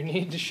 So, do you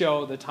need to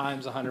show the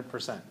times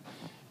 100%?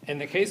 In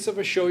the case of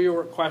a show your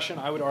work question,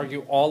 I would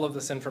argue all of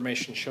this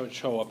information should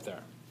show up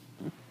there.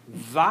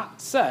 That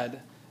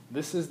said,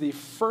 this is the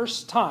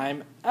first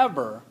time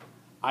ever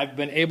I've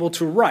been able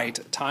to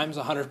write times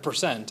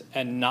 100%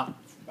 and not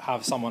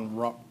have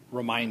someone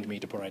remind me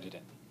to write it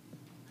in.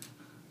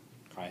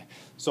 Okay,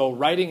 so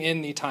writing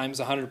in the times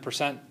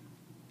 100%,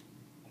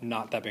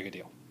 not that big a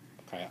deal.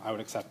 Okay, I would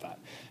accept that.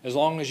 As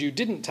long as you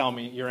didn't tell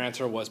me your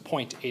answer was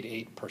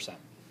 0.88%. Does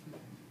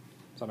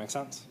that make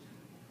sense?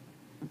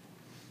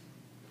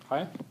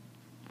 Okay.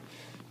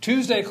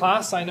 Tuesday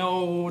class, I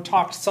know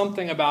talked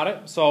something about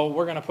it, so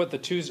we're going to put the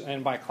Tuesday,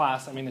 and by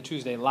class I mean the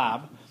Tuesday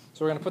lab.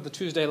 So we're going to put the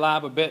Tuesday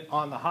lab a bit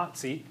on the hot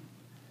seat.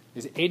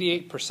 Is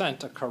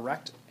 88% a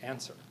correct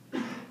answer?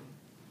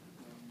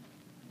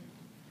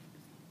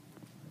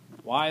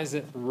 Why is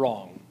it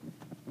wrong?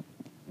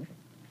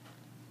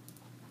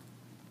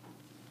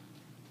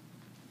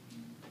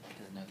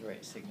 Doesn't have the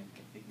right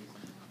significant figures.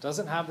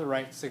 Doesn't have the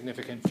right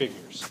significant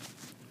figures.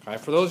 Okay,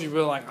 for those of you who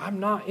are like, I'm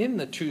not in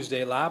the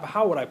Tuesday lab,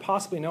 how would I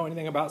possibly know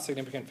anything about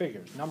significant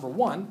figures? Number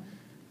one,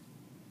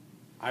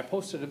 I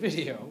posted a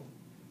video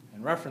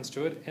in reference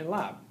to it in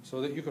lab so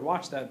that you could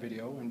watch that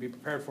video and be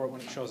prepared for it when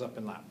it shows up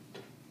in lab.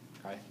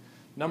 Okay.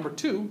 Number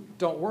two,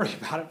 don't worry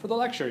about it for the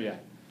lecture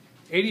yet.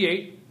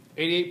 88,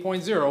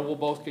 88.0 will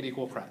both get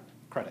equal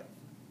credit.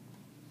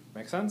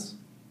 Make sense?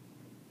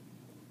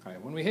 Okay,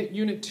 when we hit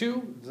unit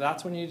 2,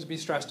 that's when you need to be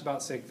stressed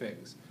about sig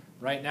figs.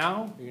 Right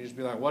now, you can just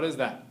be like, what is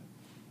that?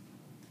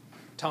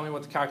 Tell me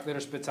what the calculator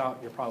spits out,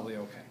 you're probably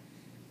okay.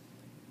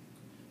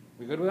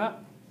 We good with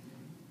that?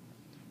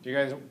 Do you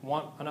guys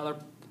want another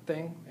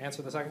thing?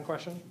 Answer the second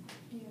question?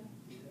 Yeah.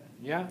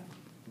 Yeah?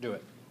 Do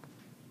it.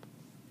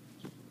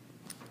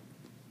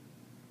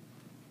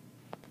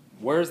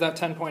 Where's that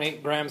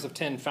 10.8 grams of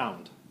tin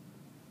found?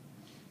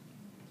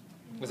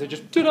 Is it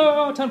just,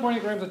 ta-da,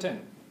 10.8 grams of tin?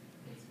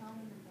 It's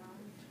found in the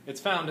bronze. It's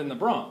found in the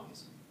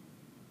bronze.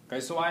 Okay,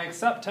 so I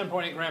accept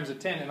 10.8 grams of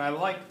tin, and I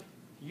like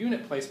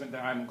unit placement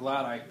there. I'm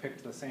glad I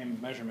picked the same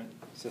measurement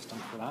system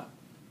for that.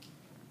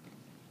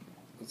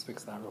 Let's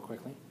fix that real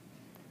quickly.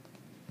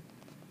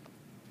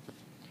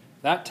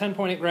 That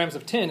 10.8 grams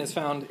of tin is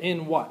found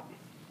in what?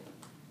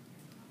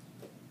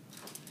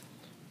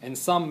 In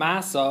some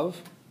mass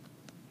of,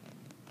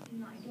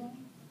 90.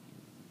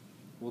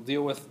 we'll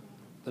deal with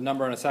the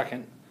number in a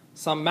second,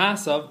 some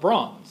mass of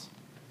bronze.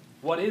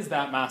 What is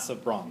that mass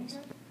of bronze?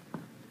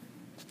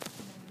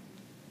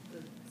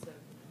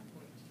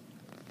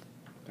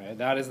 Okay,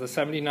 that is the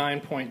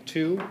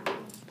 79.2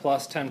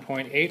 plus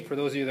 10.8. For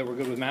those of you that were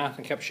good with math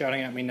and kept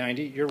shouting at me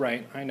 90, you're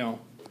right, I know.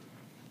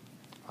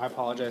 I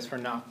apologize for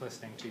not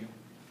listening to you.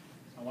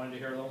 I wanted to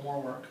hear a little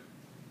more work.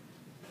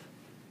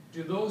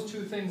 Do those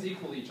two things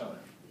equal each other?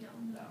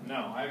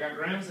 No. I got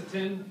grams of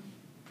tin,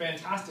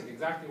 fantastic,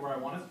 exactly where I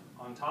want it,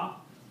 on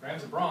top.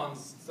 Grams of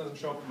bronze doesn't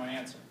show up in my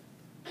answer.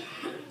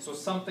 So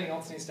something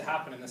else needs to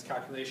happen in this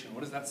calculation.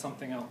 What is that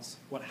something else?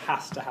 What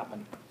has to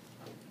happen?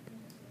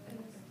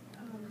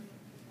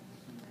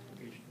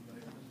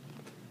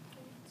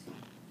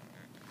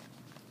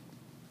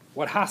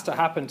 What has to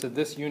happen to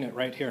this unit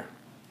right here?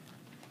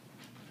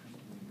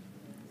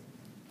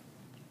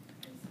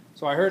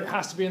 So I heard it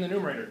has to be in the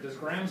numerator. Does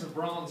grams of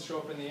bronze show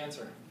up in the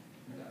answer?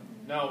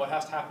 No, what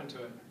has to happen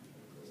to it?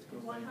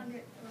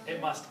 100. It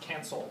must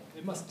cancel.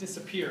 It must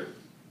disappear.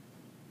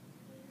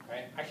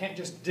 Right? I can't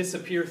just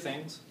disappear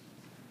things.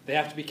 They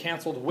have to be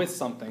canceled with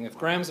something. If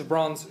grams of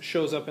bronze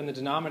shows up in the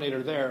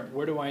denominator there,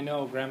 where do I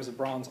know grams of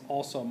bronze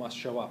also must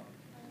show up?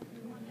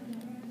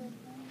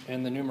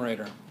 In the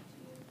numerator.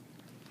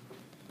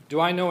 Do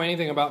I know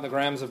anything about the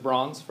grams of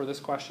bronze for this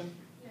question?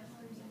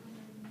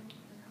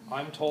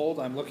 I'm told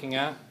I'm looking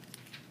at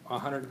a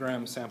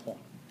 100-gram sample.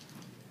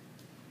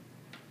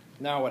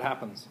 Now what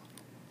happens?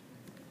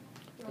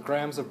 The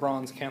grams of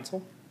bronze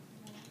cancel.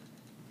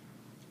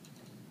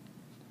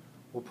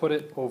 We'll put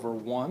it over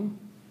 1.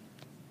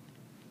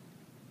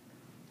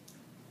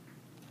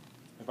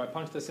 If I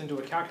punch this into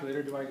a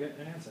calculator, do I get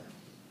an answer?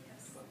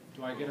 Yes.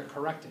 Do I get a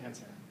correct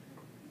answer?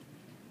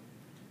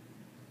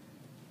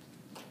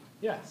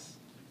 Yes.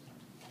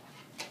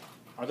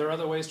 Are there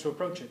other ways to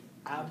approach it?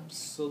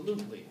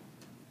 Absolutely.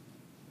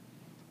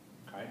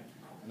 Okay?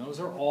 And those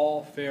are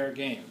all fair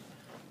game.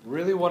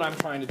 Really what I'm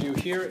trying to do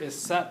here is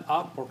set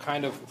up or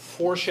kind of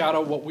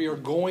foreshadow what we are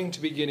going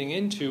to be getting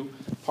into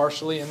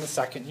partially in the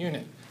second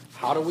unit.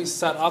 How do we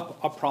set up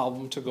a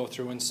problem to go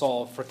through and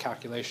solve for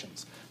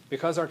calculations?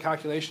 Because our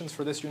calculations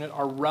for this unit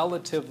are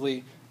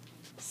relatively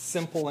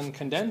simple and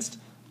condensed,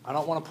 I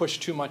don't want to push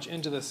too much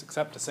into this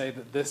except to say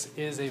that this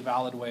is a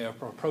valid way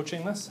of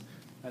approaching this.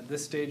 At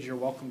this stage, you're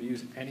welcome to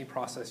use any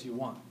process you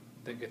want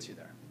that gets you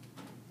there.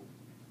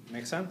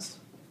 Make sense?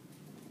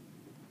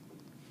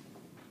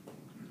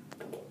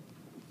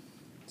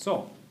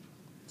 So,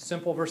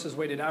 simple versus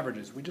weighted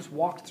averages. We just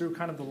walked through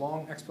kind of the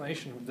long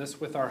explanation of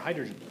this with our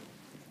hydrogen.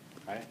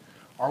 Okay?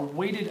 Our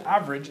weighted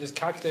average is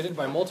calculated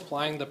by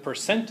multiplying the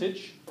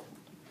percentage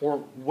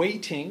or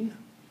weighting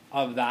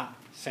of that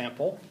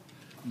sample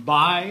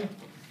by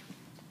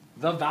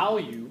the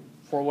value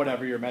for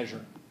whatever you're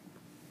measuring.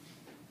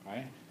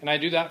 Okay? And I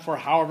do that for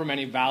however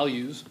many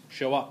values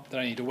show up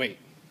that I need to weight.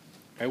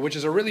 Okay? Which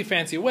is a really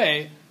fancy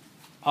way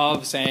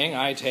of saying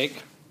I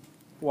take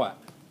what?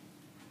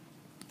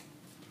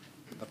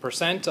 The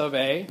percent of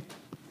A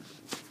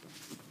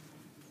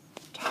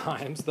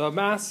times the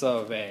mass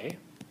of A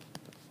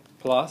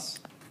plus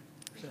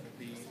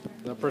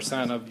the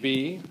percent of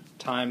B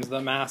times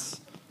the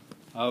mass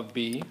of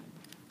B,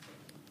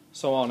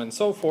 so on and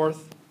so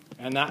forth,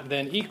 and that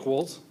then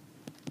equals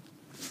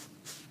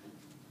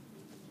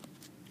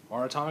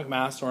our atomic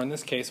mass, or in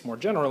this case, more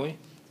generally,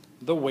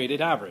 the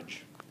weighted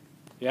average.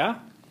 Yeah?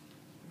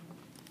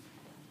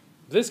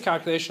 This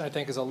calculation, I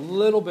think, is a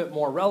little bit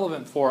more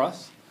relevant for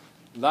us.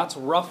 That's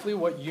roughly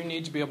what you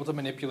need to be able to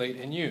manipulate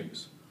and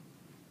use.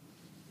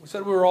 We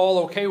said we were all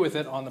okay with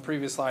it on the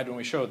previous slide when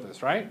we showed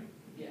this, right?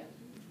 Yeah.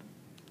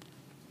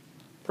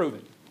 Prove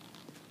it.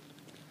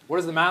 What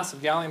is the mass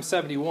of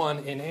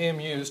gallium-71 in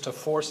AMUs to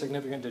 4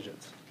 significant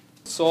digits?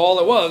 So all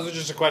it was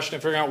just a question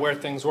of figuring out where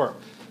things were.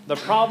 The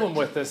problem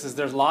with this is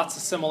there's lots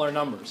of similar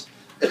numbers.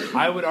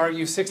 I would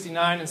argue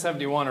 69 and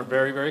 71 are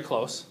very, very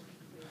close.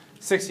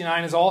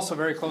 69 is also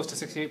very close to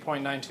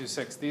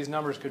 68.926. These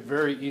numbers could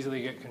very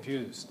easily get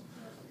confused.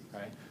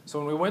 Okay? So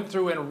when we went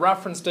through and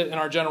referenced it in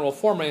our general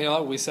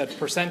formula, we said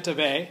percent of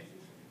A,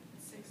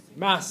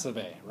 mass of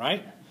A,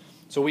 right?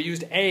 So we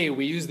used A,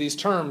 we used these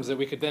terms that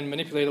we could then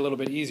manipulate a little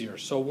bit easier.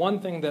 So one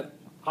thing that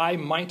I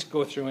might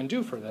go through and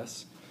do for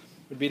this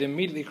would be to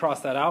immediately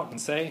cross that out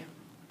and say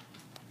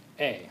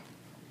A.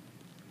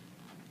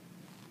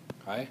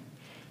 Okay?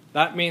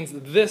 That means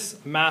that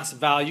this mass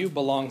value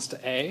belongs to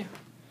A,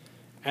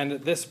 and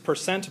that this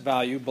percent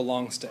value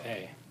belongs to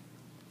A.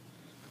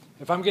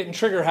 If I'm getting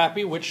trigger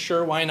happy, which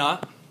sure, why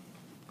not?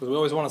 Because we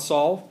always want to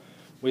solve.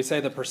 We say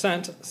the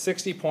percent,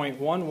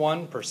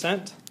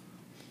 60.11%,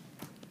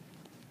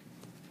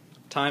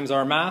 times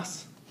our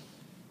mass,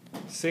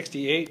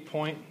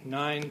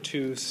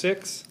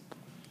 68.926.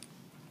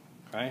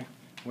 Okay?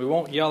 We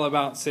won't yell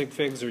about sig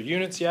figs or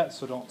units yet,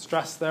 so don't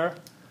stress there.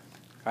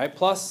 Okay?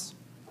 Plus,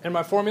 in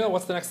my formula,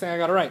 what's the next thing I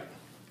got to write?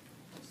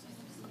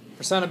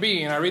 Percent of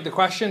B, and I read the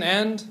question,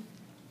 and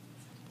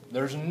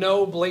there's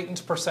no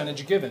blatant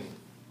percentage given.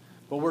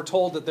 But we're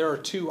told that there are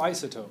 2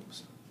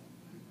 isotopes.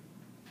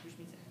 Which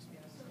means it has to be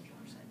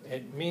a 100%.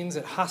 It means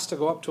it has to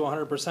go up to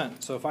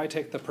 100%. So if I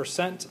take the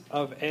percent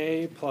of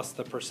A plus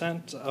the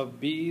percent of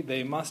B,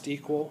 they must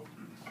equal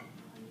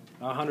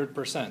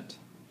 100%.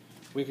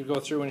 We could go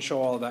through and show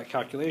all of that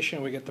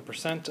calculation. We get the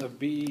percent of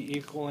B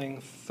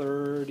equaling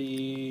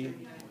 30.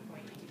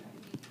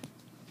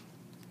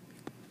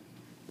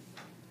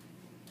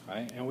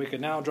 Right? And we could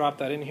now drop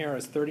that in here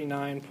as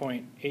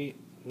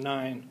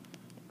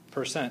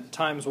 39.89%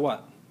 times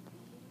what?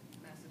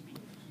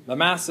 The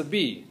mass of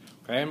B.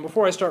 Okay, and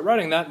before I start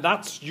writing that,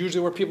 that's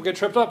usually where people get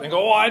tripped up and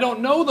go, oh, I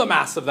don't know the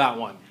mass of that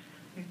one.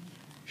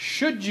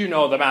 Should you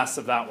know the mass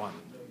of that one?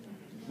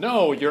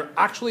 No, you're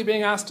actually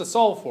being asked to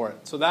solve for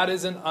it. So that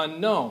is an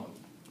unknown.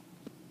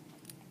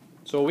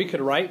 So we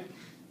could write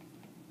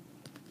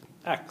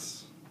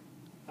X.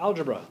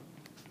 Algebra.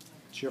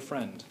 It's your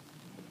friend.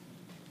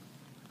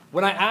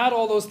 When I add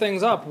all those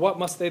things up, what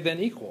must they then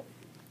equal?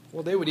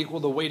 Well, they would equal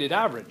the weighted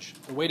average.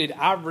 The weighted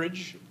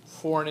average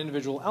for an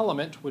individual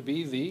element would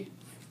be the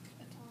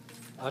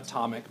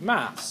atomic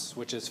mass,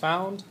 which is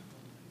found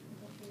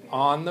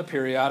on the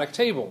periodic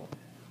table.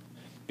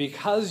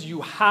 Because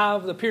you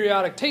have the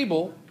periodic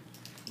table,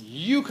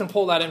 you can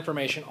pull that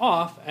information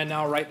off and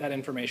now write that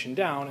information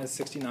down as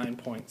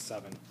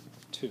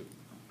 69.72.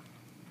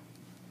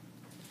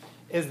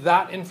 Is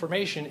that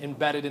information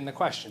embedded in the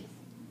question?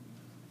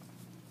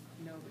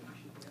 No, but you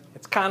should know.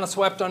 It's kind of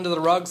swept under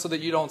the rug so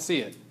that you don't see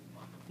it.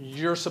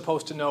 You're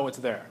supposed to know it's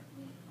there.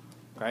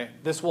 Okay?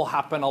 This will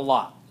happen a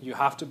lot. You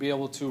have to be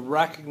able to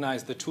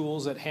recognize the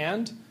tools at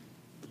hand.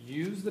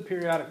 Use the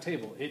periodic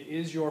table. It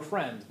is your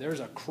friend. There's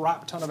a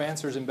crap ton of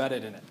answers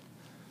embedded in it.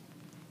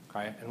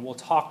 Okay? And we'll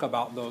talk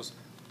about those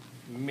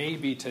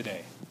maybe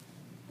today.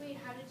 Wait,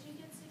 how did you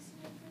get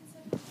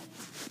 69.72?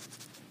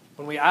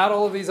 When we add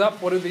all of these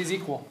up, what do these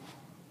equal?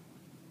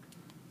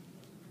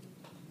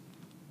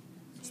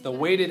 It's the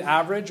weighted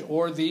average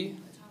or the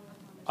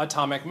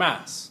atomic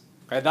mass.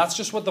 Okay, that's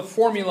just what the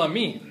formula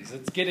means.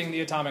 It's getting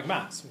the atomic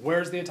mass.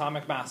 Where's the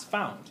atomic mass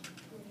found?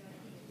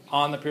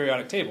 On the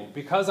periodic table.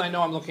 Because I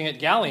know I'm looking at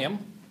gallium,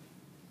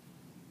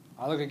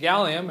 I look at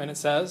gallium and it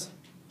says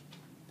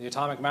the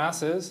atomic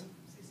mass is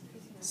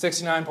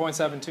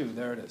 69.72.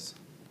 There it is.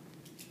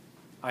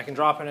 I can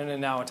drop it in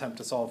and now attempt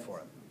to solve for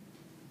it.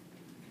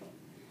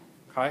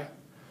 Okay?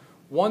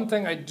 One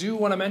thing I do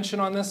want to mention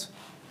on this,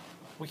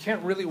 we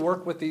can't really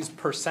work with these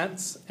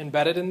percents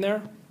embedded in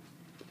there.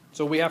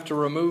 So we have to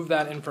remove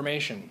that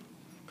information,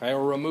 okay,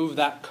 or remove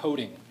that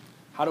coding.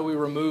 How do we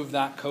remove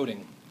that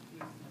coding?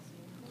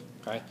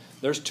 Okay,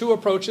 there's two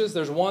approaches.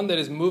 There's one that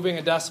is moving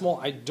a decimal.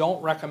 I don't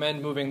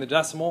recommend moving the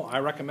decimal. I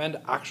recommend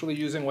actually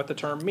using what the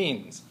term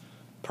means.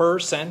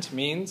 Percent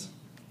means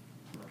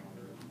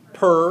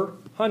per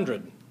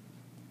 100.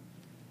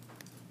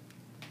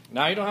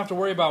 Now you don't have to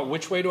worry about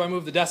which way do I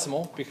move the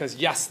decimal, because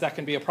yes, that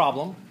can be a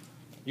problem.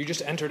 You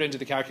just enter it into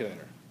the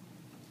calculator.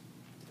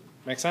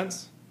 Make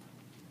sense?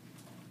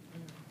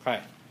 Okay.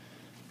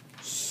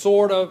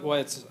 Sort of, well,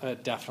 it's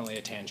definitely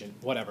a tangent,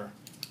 whatever.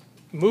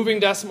 Moving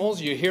decimals,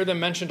 you hear them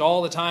mentioned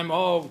all the time.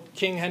 Oh,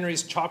 King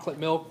Henry's chocolate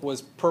milk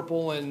was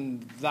purple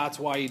and that's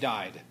why he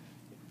died.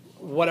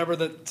 Whatever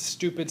the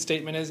stupid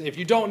statement is. If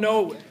you don't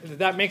know, if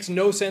that makes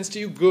no sense to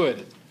you,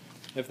 good.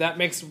 If that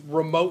makes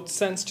remote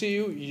sense to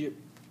you, you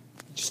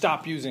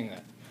stop using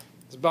it.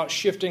 It's about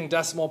shifting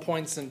decimal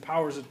points and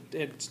powers.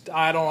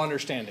 I don't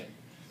understand it.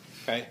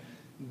 Okay?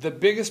 The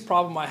biggest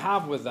problem I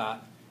have with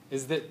that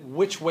is that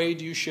which way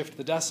do you shift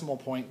the decimal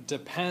point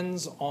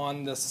depends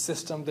on the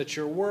system that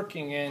you're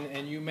working in,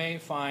 and you may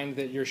find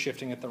that you're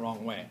shifting it the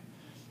wrong way.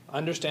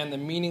 Understand the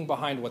meaning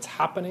behind what's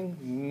happening,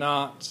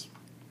 not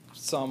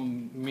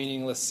some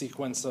meaningless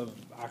sequence of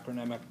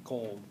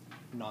acronymical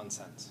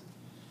nonsense.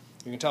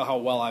 You can tell how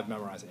well I've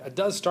memorized it. It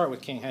does start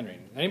with King Henry.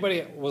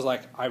 Anybody was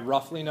like, I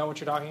roughly know what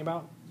you're talking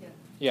about? Yeah.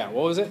 Yeah,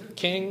 what was it?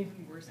 King?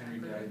 Henry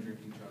died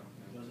drinking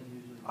chocolate milk.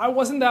 I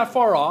wasn't that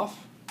far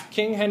off.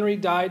 King Henry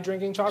died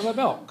drinking chocolate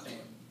milk.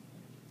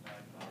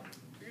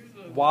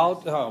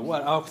 Wild,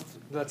 what? Oh,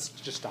 let's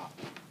just stop.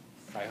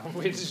 Okay?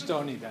 We just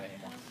don't need that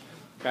anymore.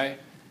 Okay?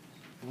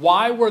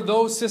 Why were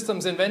those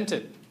systems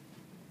invented?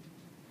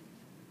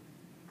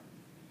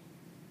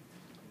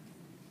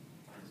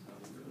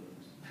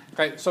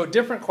 Okay, so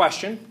different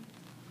question.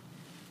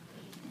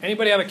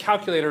 Anybody have a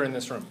calculator in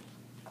this room?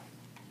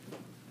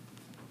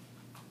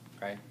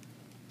 Okay.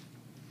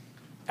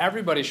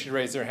 Everybody should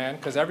raise their hand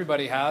because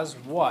everybody has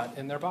what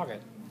in their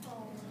pocket?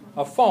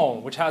 A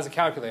phone, which has a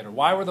calculator.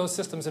 Why were those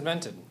systems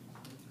invented?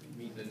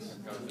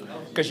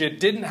 Because you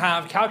didn't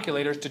have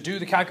calculators to do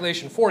the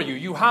calculation for you.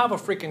 You have a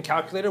freaking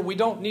calculator. We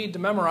don't need to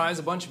memorize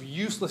a bunch of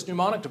useless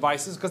mnemonic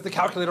devices because the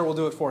calculator will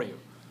do it for you.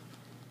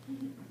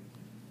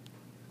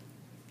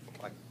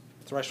 Like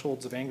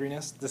thresholds of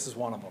angriness, this is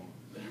one of them.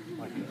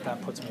 Like,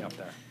 that puts me up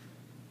there.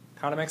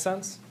 Kind of makes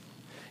sense?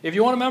 If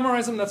you want to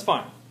memorize them, that's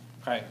fine.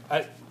 Okay.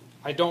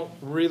 I don't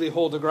really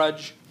hold a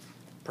grudge,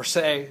 per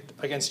se,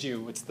 against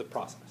you. It's the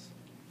process.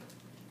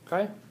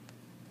 Okay?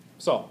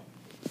 So,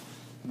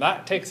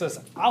 that takes us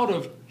out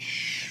of,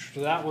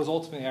 that was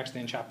ultimately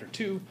actually in Chapter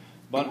 2,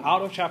 but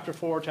out of Chapter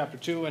 4, Chapter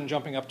 2, and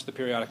jumping up to the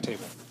periodic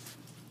table.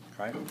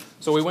 Okay?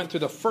 So we went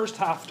through the first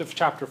half of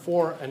chapter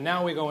 4, and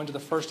now we go into the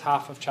first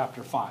half of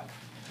chapter 5.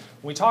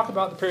 When we talk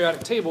about the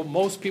periodic table,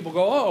 most people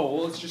go, oh,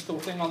 well, it's just the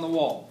thing on the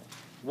wall.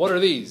 What are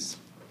these?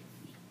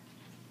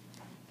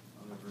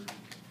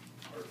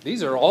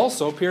 These are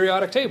also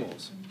periodic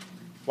tables.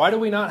 Why do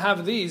we not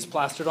have these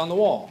plastered on the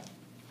wall?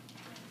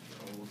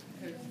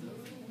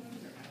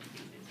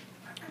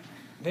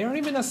 They aren't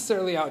even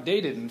necessarily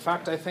outdated. In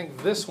fact, I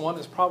think this one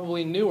is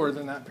probably newer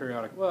than that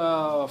periodic.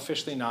 Well,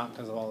 officially not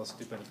because of all the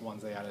stupid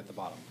ones they added at the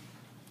bottom.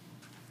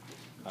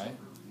 Right?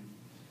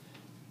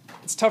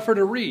 It's tougher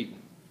to read.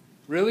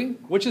 Really?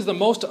 Which is the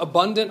most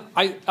abundant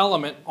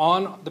element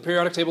on the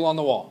periodic table on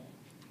the wall?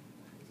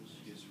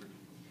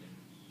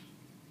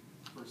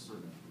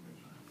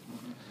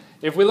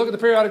 If we look at the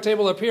periodic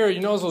table up here, you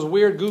notice those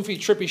weird, goofy,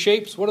 trippy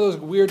shapes. What do those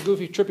weird,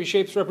 goofy, trippy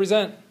shapes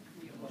represent?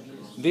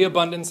 The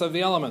abundance of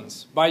the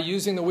elements. By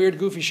using the weird,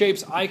 goofy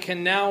shapes, I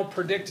can now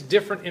predict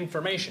different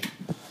information.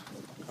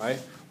 Right?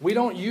 We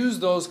don't use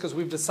those because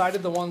we've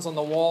decided the ones on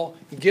the wall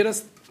get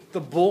us the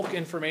bulk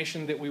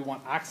information that we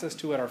want access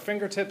to at our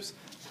fingertips.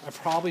 I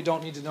probably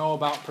don't need to know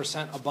about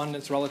percent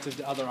abundance relative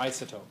to other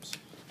isotopes.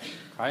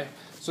 Right?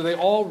 So they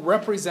all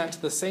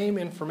represent the same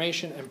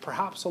information and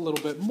perhaps a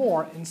little bit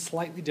more in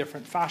slightly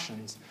different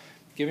fashions,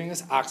 giving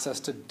us access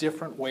to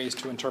different ways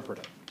to interpret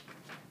it.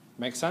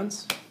 Make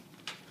sense?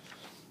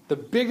 The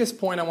biggest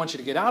point I want you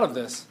to get out of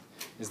this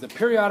is the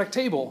periodic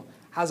table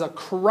has a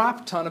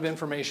crap ton of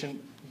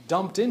information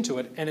dumped into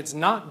it, and it's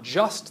not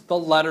just the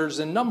letters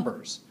and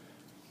numbers.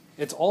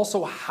 It's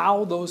also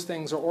how those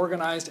things are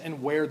organized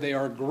and where they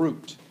are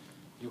grouped.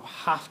 You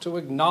have to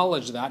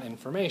acknowledge that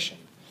information.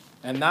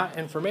 And that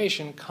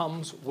information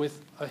comes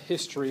with a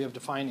history of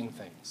defining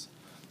things.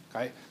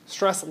 Okay?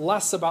 Stress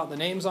less about the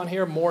names on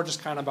here, more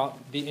just kind of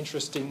about the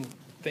interesting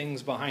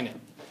things behind it.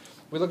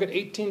 We look at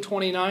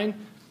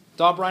 1829.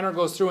 Dobreiner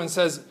goes through and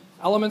says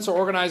elements are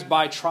organized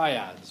by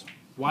triads.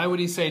 Why would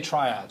he say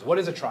triads? What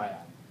is a triad?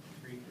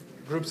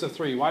 Groups of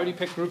 3. Why would he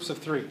pick groups of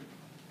 3?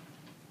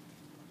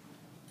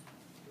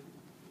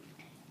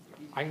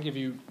 I can give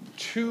you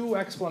 2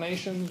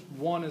 explanations.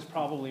 One is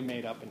probably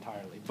made up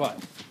entirely, but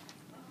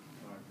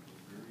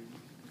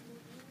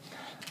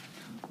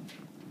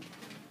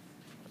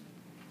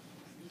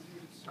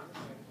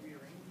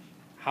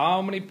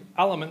how many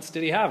elements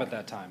did he have at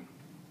that time?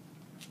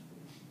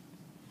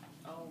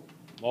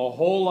 A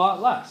whole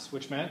lot less,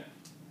 which meant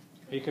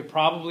he could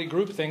probably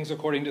group things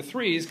according to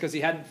 3s because he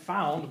hadn't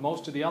found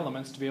most of the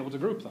elements to be able to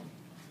group them.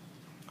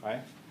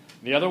 Okay?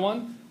 The other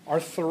one, are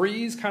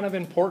 3s kind of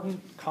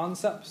important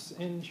concepts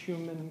in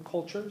human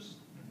cultures?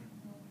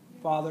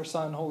 Father,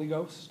 Son, Holy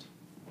Ghost?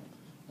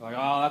 You're like,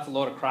 oh, that's a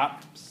load of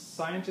crap.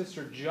 Scientists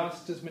are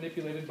just as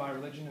manipulated by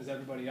religion as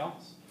everybody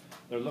else.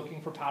 They're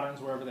looking for patterns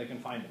wherever they can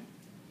find them.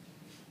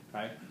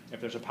 Okay? If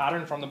there's a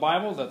pattern from the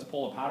Bible, let's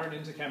pull a pattern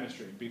into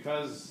chemistry.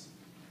 Because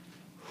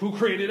who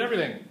created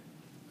everything?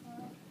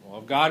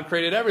 Well, if God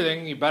created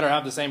everything, you better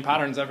have the same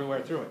patterns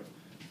everywhere through it.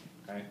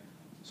 Okay?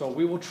 So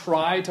we will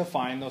try to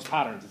find those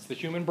patterns. It's the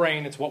human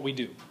brain. It's what we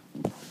do.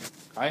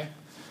 Okay?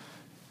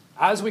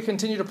 As we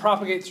continue to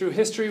propagate through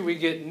history, we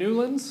get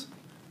Newlands,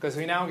 because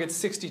we now get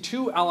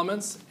 62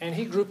 elements, and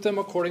he grouped them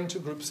according to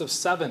groups of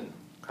 7,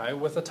 okay,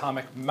 with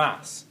atomic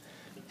mass.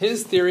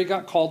 His theory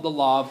got called the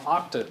law of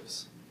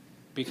octaves,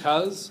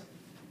 because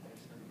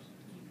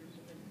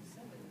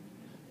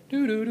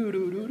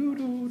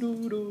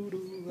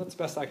that's the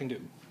best I can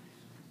do.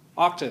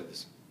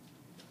 Octaves.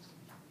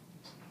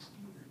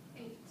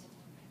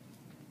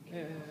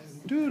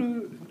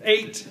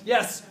 8,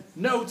 yes,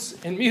 notes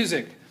in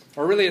music.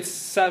 Or really it's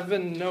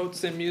 7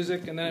 notes in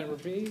music and then it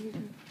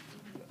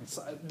repeats.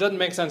 It doesn't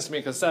make sense to me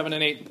because 7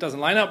 and 8 doesn't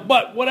line up,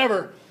 but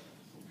whatever.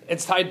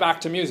 It's tied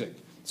back to music.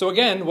 So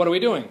again, what are we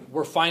doing?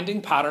 We're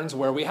finding patterns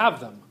where we have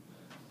them.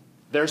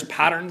 There's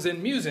patterns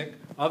in music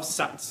of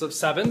sets of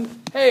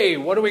 7. Hey,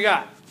 what do we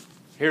got?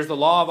 Here's the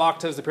law of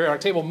octaves. The periodic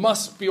table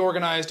must be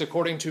organized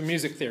according to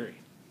music theory.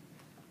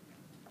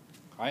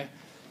 Okay?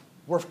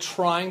 We're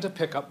trying to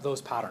pick up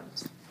those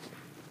patterns.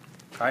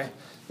 Okay?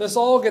 This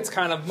all gets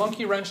kind of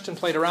monkey-wrenched and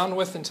played around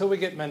with until we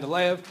get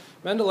Mendeleev.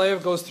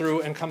 Mendeleev goes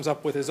through and comes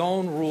up with his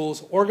own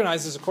rules,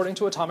 organizes according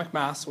to atomic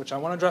mass, which I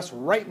want to address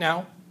right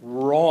now.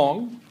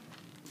 Wrong.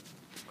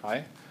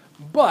 Okay?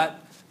 But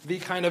the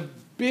kind of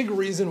big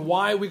reason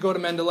why we go to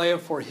Mendeleev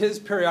for his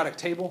periodic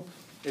table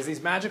is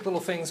these magic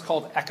little things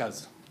called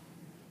ekas.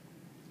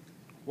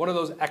 What are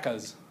those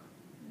ekas?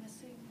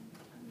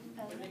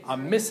 A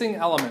missing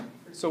element.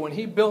 So when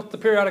he built the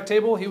periodic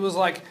table, he was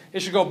like,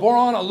 it should go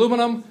boron,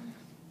 aluminum,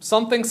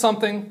 something,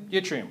 something,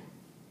 yttrium.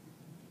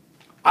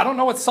 I don't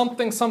know what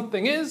something,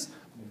 something is,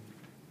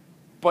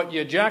 but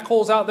you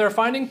jackholes out there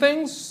finding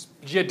things,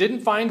 you didn't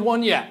find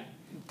one yet.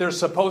 There's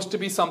supposed to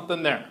be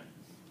something there.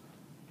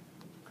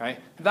 Okay?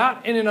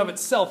 That in and of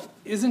itself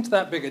isn't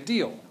that big a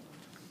deal.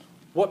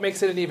 What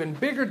makes it an even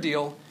bigger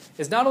deal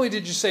is not only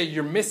did you say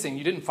you're missing,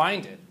 you didn't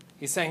find it,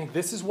 he's saying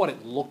this is what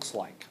it looks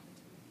like.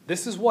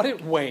 This is what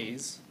it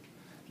weighs.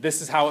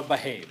 This is how it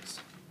behaves.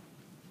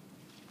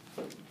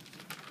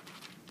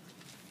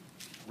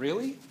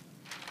 Really?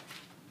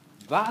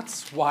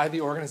 That's why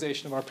the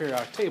organization of our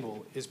periodic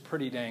table is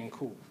pretty dang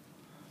cool.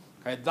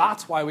 Okay?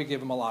 That's why we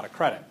give him a lot of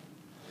credit.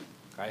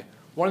 Okay?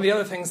 One of the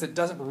other things that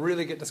doesn't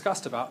really get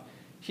discussed about,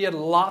 he had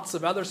lots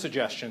of other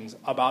suggestions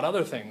about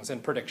other things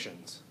and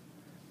predictions.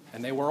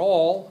 And they were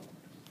all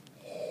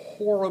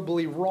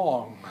horribly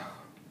wrong.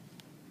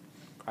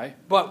 Okay?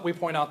 But we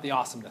point out the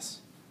awesomeness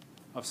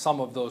of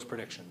some of those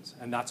predictions,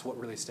 and that's what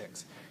really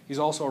sticks. He's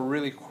also a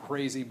really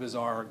crazy,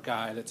 bizarre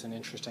guy that's an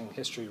interesting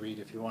history read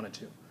if you wanted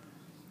to.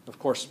 Of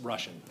course,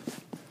 Russian.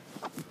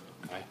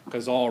 Okay?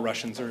 Because all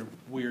Russians are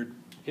weird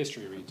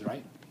history reads,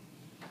 right?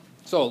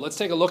 So let's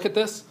take a look at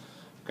this.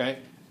 Okay?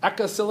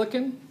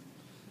 Ecosilicon.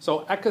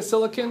 So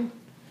ecosilicon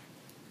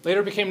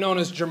later became known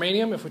as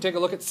germanium. If we take a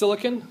look at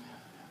silicon,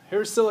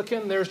 here's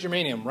silicon, there's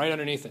germanium right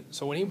underneath it.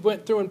 So when he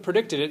went through and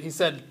predicted it, he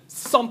said,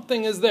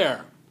 something is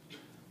there.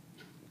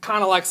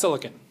 Kind of like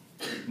silicon,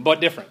 but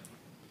different.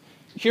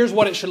 Here's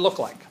what it should look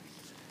like.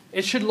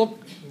 It should look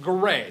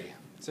gray.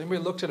 Has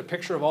anybody looked at a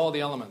picture of all the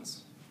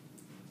elements?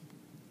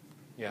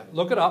 Yeah,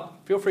 look it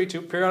up. Feel free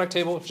to. Periodic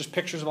table, just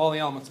pictures of all the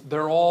elements.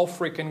 They're all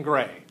freaking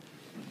gray.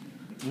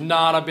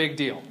 Not a big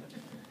deal.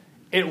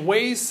 It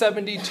weighs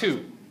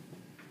 72.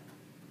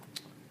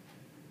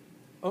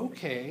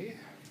 Okay.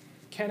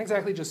 Can't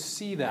exactly just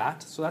see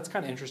that, so that's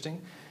kind of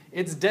interesting.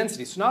 Its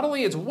density. So not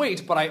only its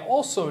weight, but I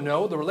also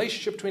know the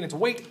relationship between its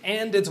weight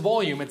and its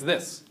volume. It's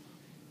this.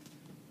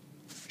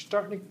 You're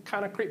starting to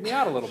kind of creep me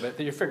out a little bit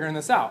that you're figuring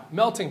this out.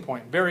 Melting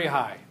point, very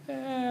high.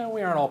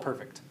 We aren't all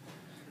perfect.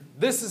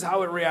 This is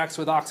how it reacts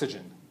with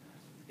oxygen.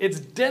 Its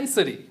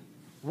density.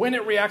 When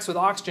it reacts with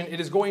oxygen, it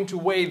is going to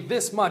weigh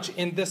this much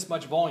in this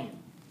much volume.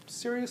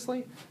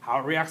 Seriously? How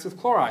it reacts with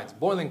chlorides,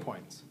 boiling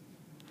points.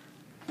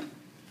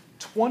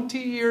 20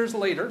 years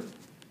later,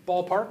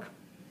 ballpark.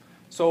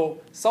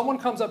 So someone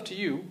comes up to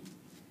you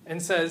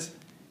and says,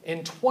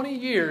 in 20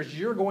 years,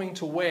 you're going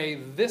to weigh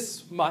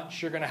this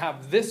much, you're going to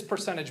have this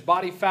percentage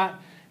body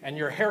fat, and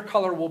your hair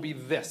color will be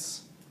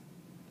this.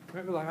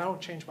 You're like, I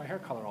don't change my hair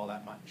color all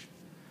that much.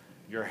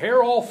 Your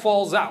hair all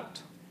falls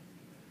out.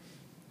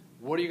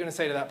 What are you going to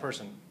say to that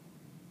person?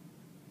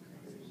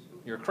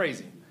 You're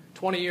crazy.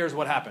 20 years,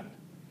 what happened?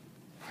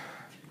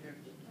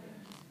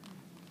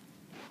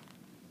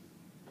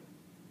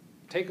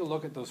 Take a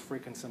look at those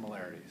freaking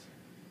similarities.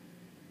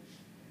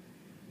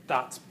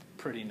 That's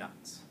pretty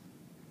nuts.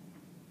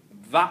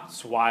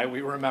 That's why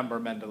we remember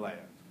Mendeleev.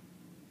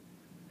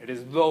 It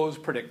is those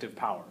predictive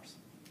powers.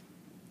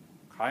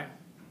 Okay?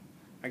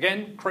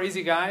 Again,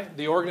 crazy guy.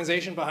 The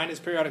organization behind his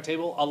periodic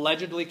table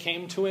allegedly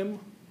came to him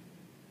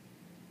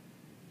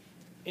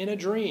in a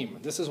dream.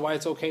 This is why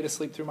it's okay to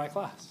sleep through my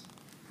class.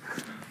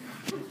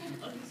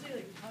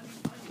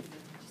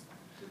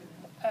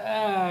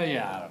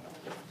 Yeah, I don't know.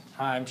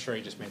 I'm sure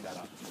he just made that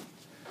up.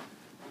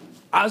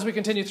 As we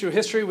continue through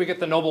history, we get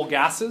the noble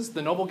gases.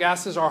 The noble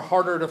gases are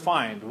harder to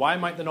find. Why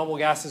might the noble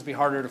gases be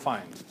harder to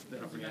find?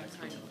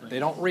 They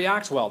don't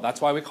react well.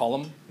 That's why we call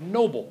them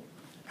noble.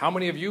 How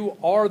many of you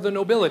are the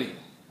nobility?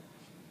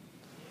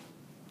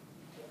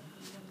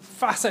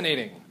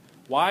 Fascinating.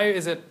 Why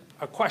is it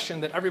a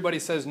question that everybody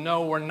says,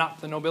 no, we're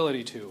not the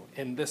nobility to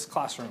in this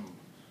classroom?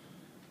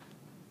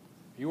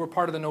 If you were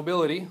part of the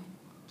nobility,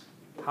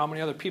 how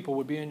many other people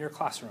would be in your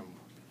classroom?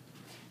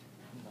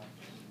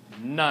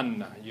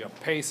 None. You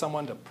pay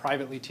someone to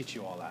privately teach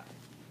you all that.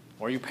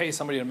 Or you pay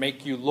somebody to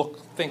make you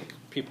think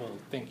people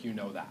think you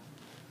know that.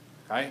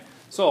 Okay?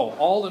 So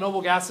all the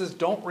noble gases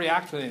don't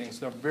react with anything,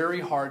 so they're very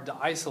hard to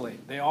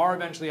isolate. They are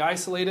eventually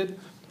isolated.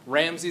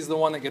 Ramsey's the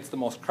one that gets the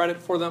most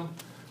credit for them.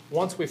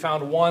 Once we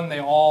found one,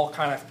 they all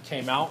kind of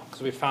came out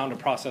because we found a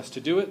process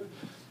to do it.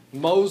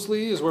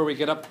 Moseley is where we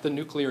get up the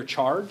nuclear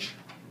charge.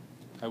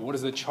 Okay, what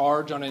is the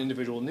charge on an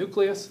individual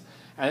nucleus?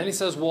 And then he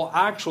says, well,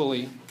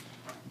 actually,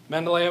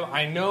 Mendeleev,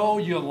 I know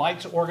you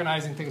liked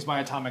organizing things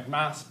by atomic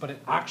mass, but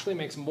it actually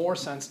makes more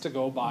sense to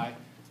go by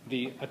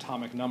the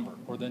atomic number,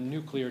 or the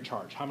nuclear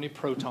charge. How many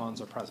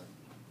protons are present?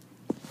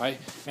 Right?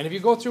 And if you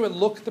go through and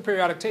look at the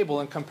periodic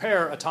table and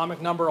compare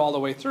atomic number all the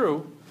way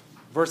through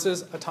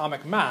versus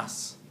atomic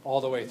mass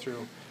all the way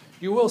through,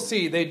 you will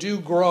see they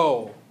do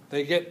grow.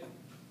 They get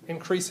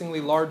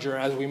increasingly larger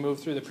as we move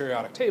through the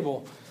periodic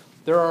table.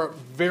 There are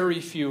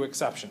very few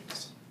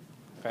exceptions.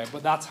 Okay?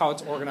 But that's how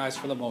it's organized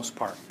for the most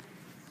part.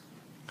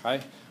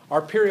 Okay?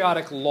 Our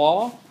periodic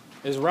law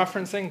is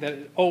referencing that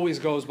it always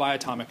goes by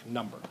atomic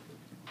number.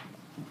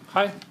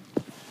 Okay?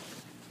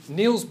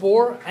 Niels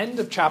Bohr, end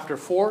of chapter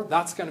 4.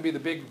 That's going to be the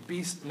big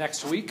beast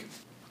next week.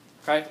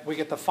 Okay? We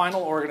get the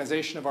final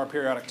organization of our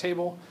periodic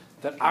table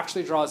that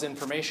actually draws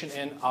information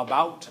in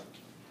about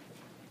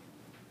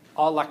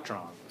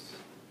electrons.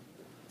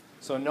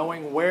 So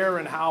knowing where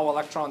and how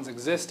electrons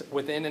exist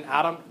within an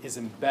atom is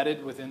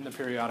embedded within the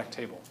periodic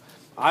table.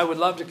 I would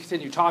love to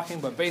continue talking,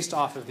 but based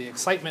off of the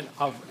excitement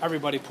of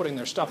everybody putting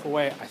their stuff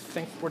away, I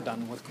think we're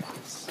done with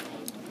class.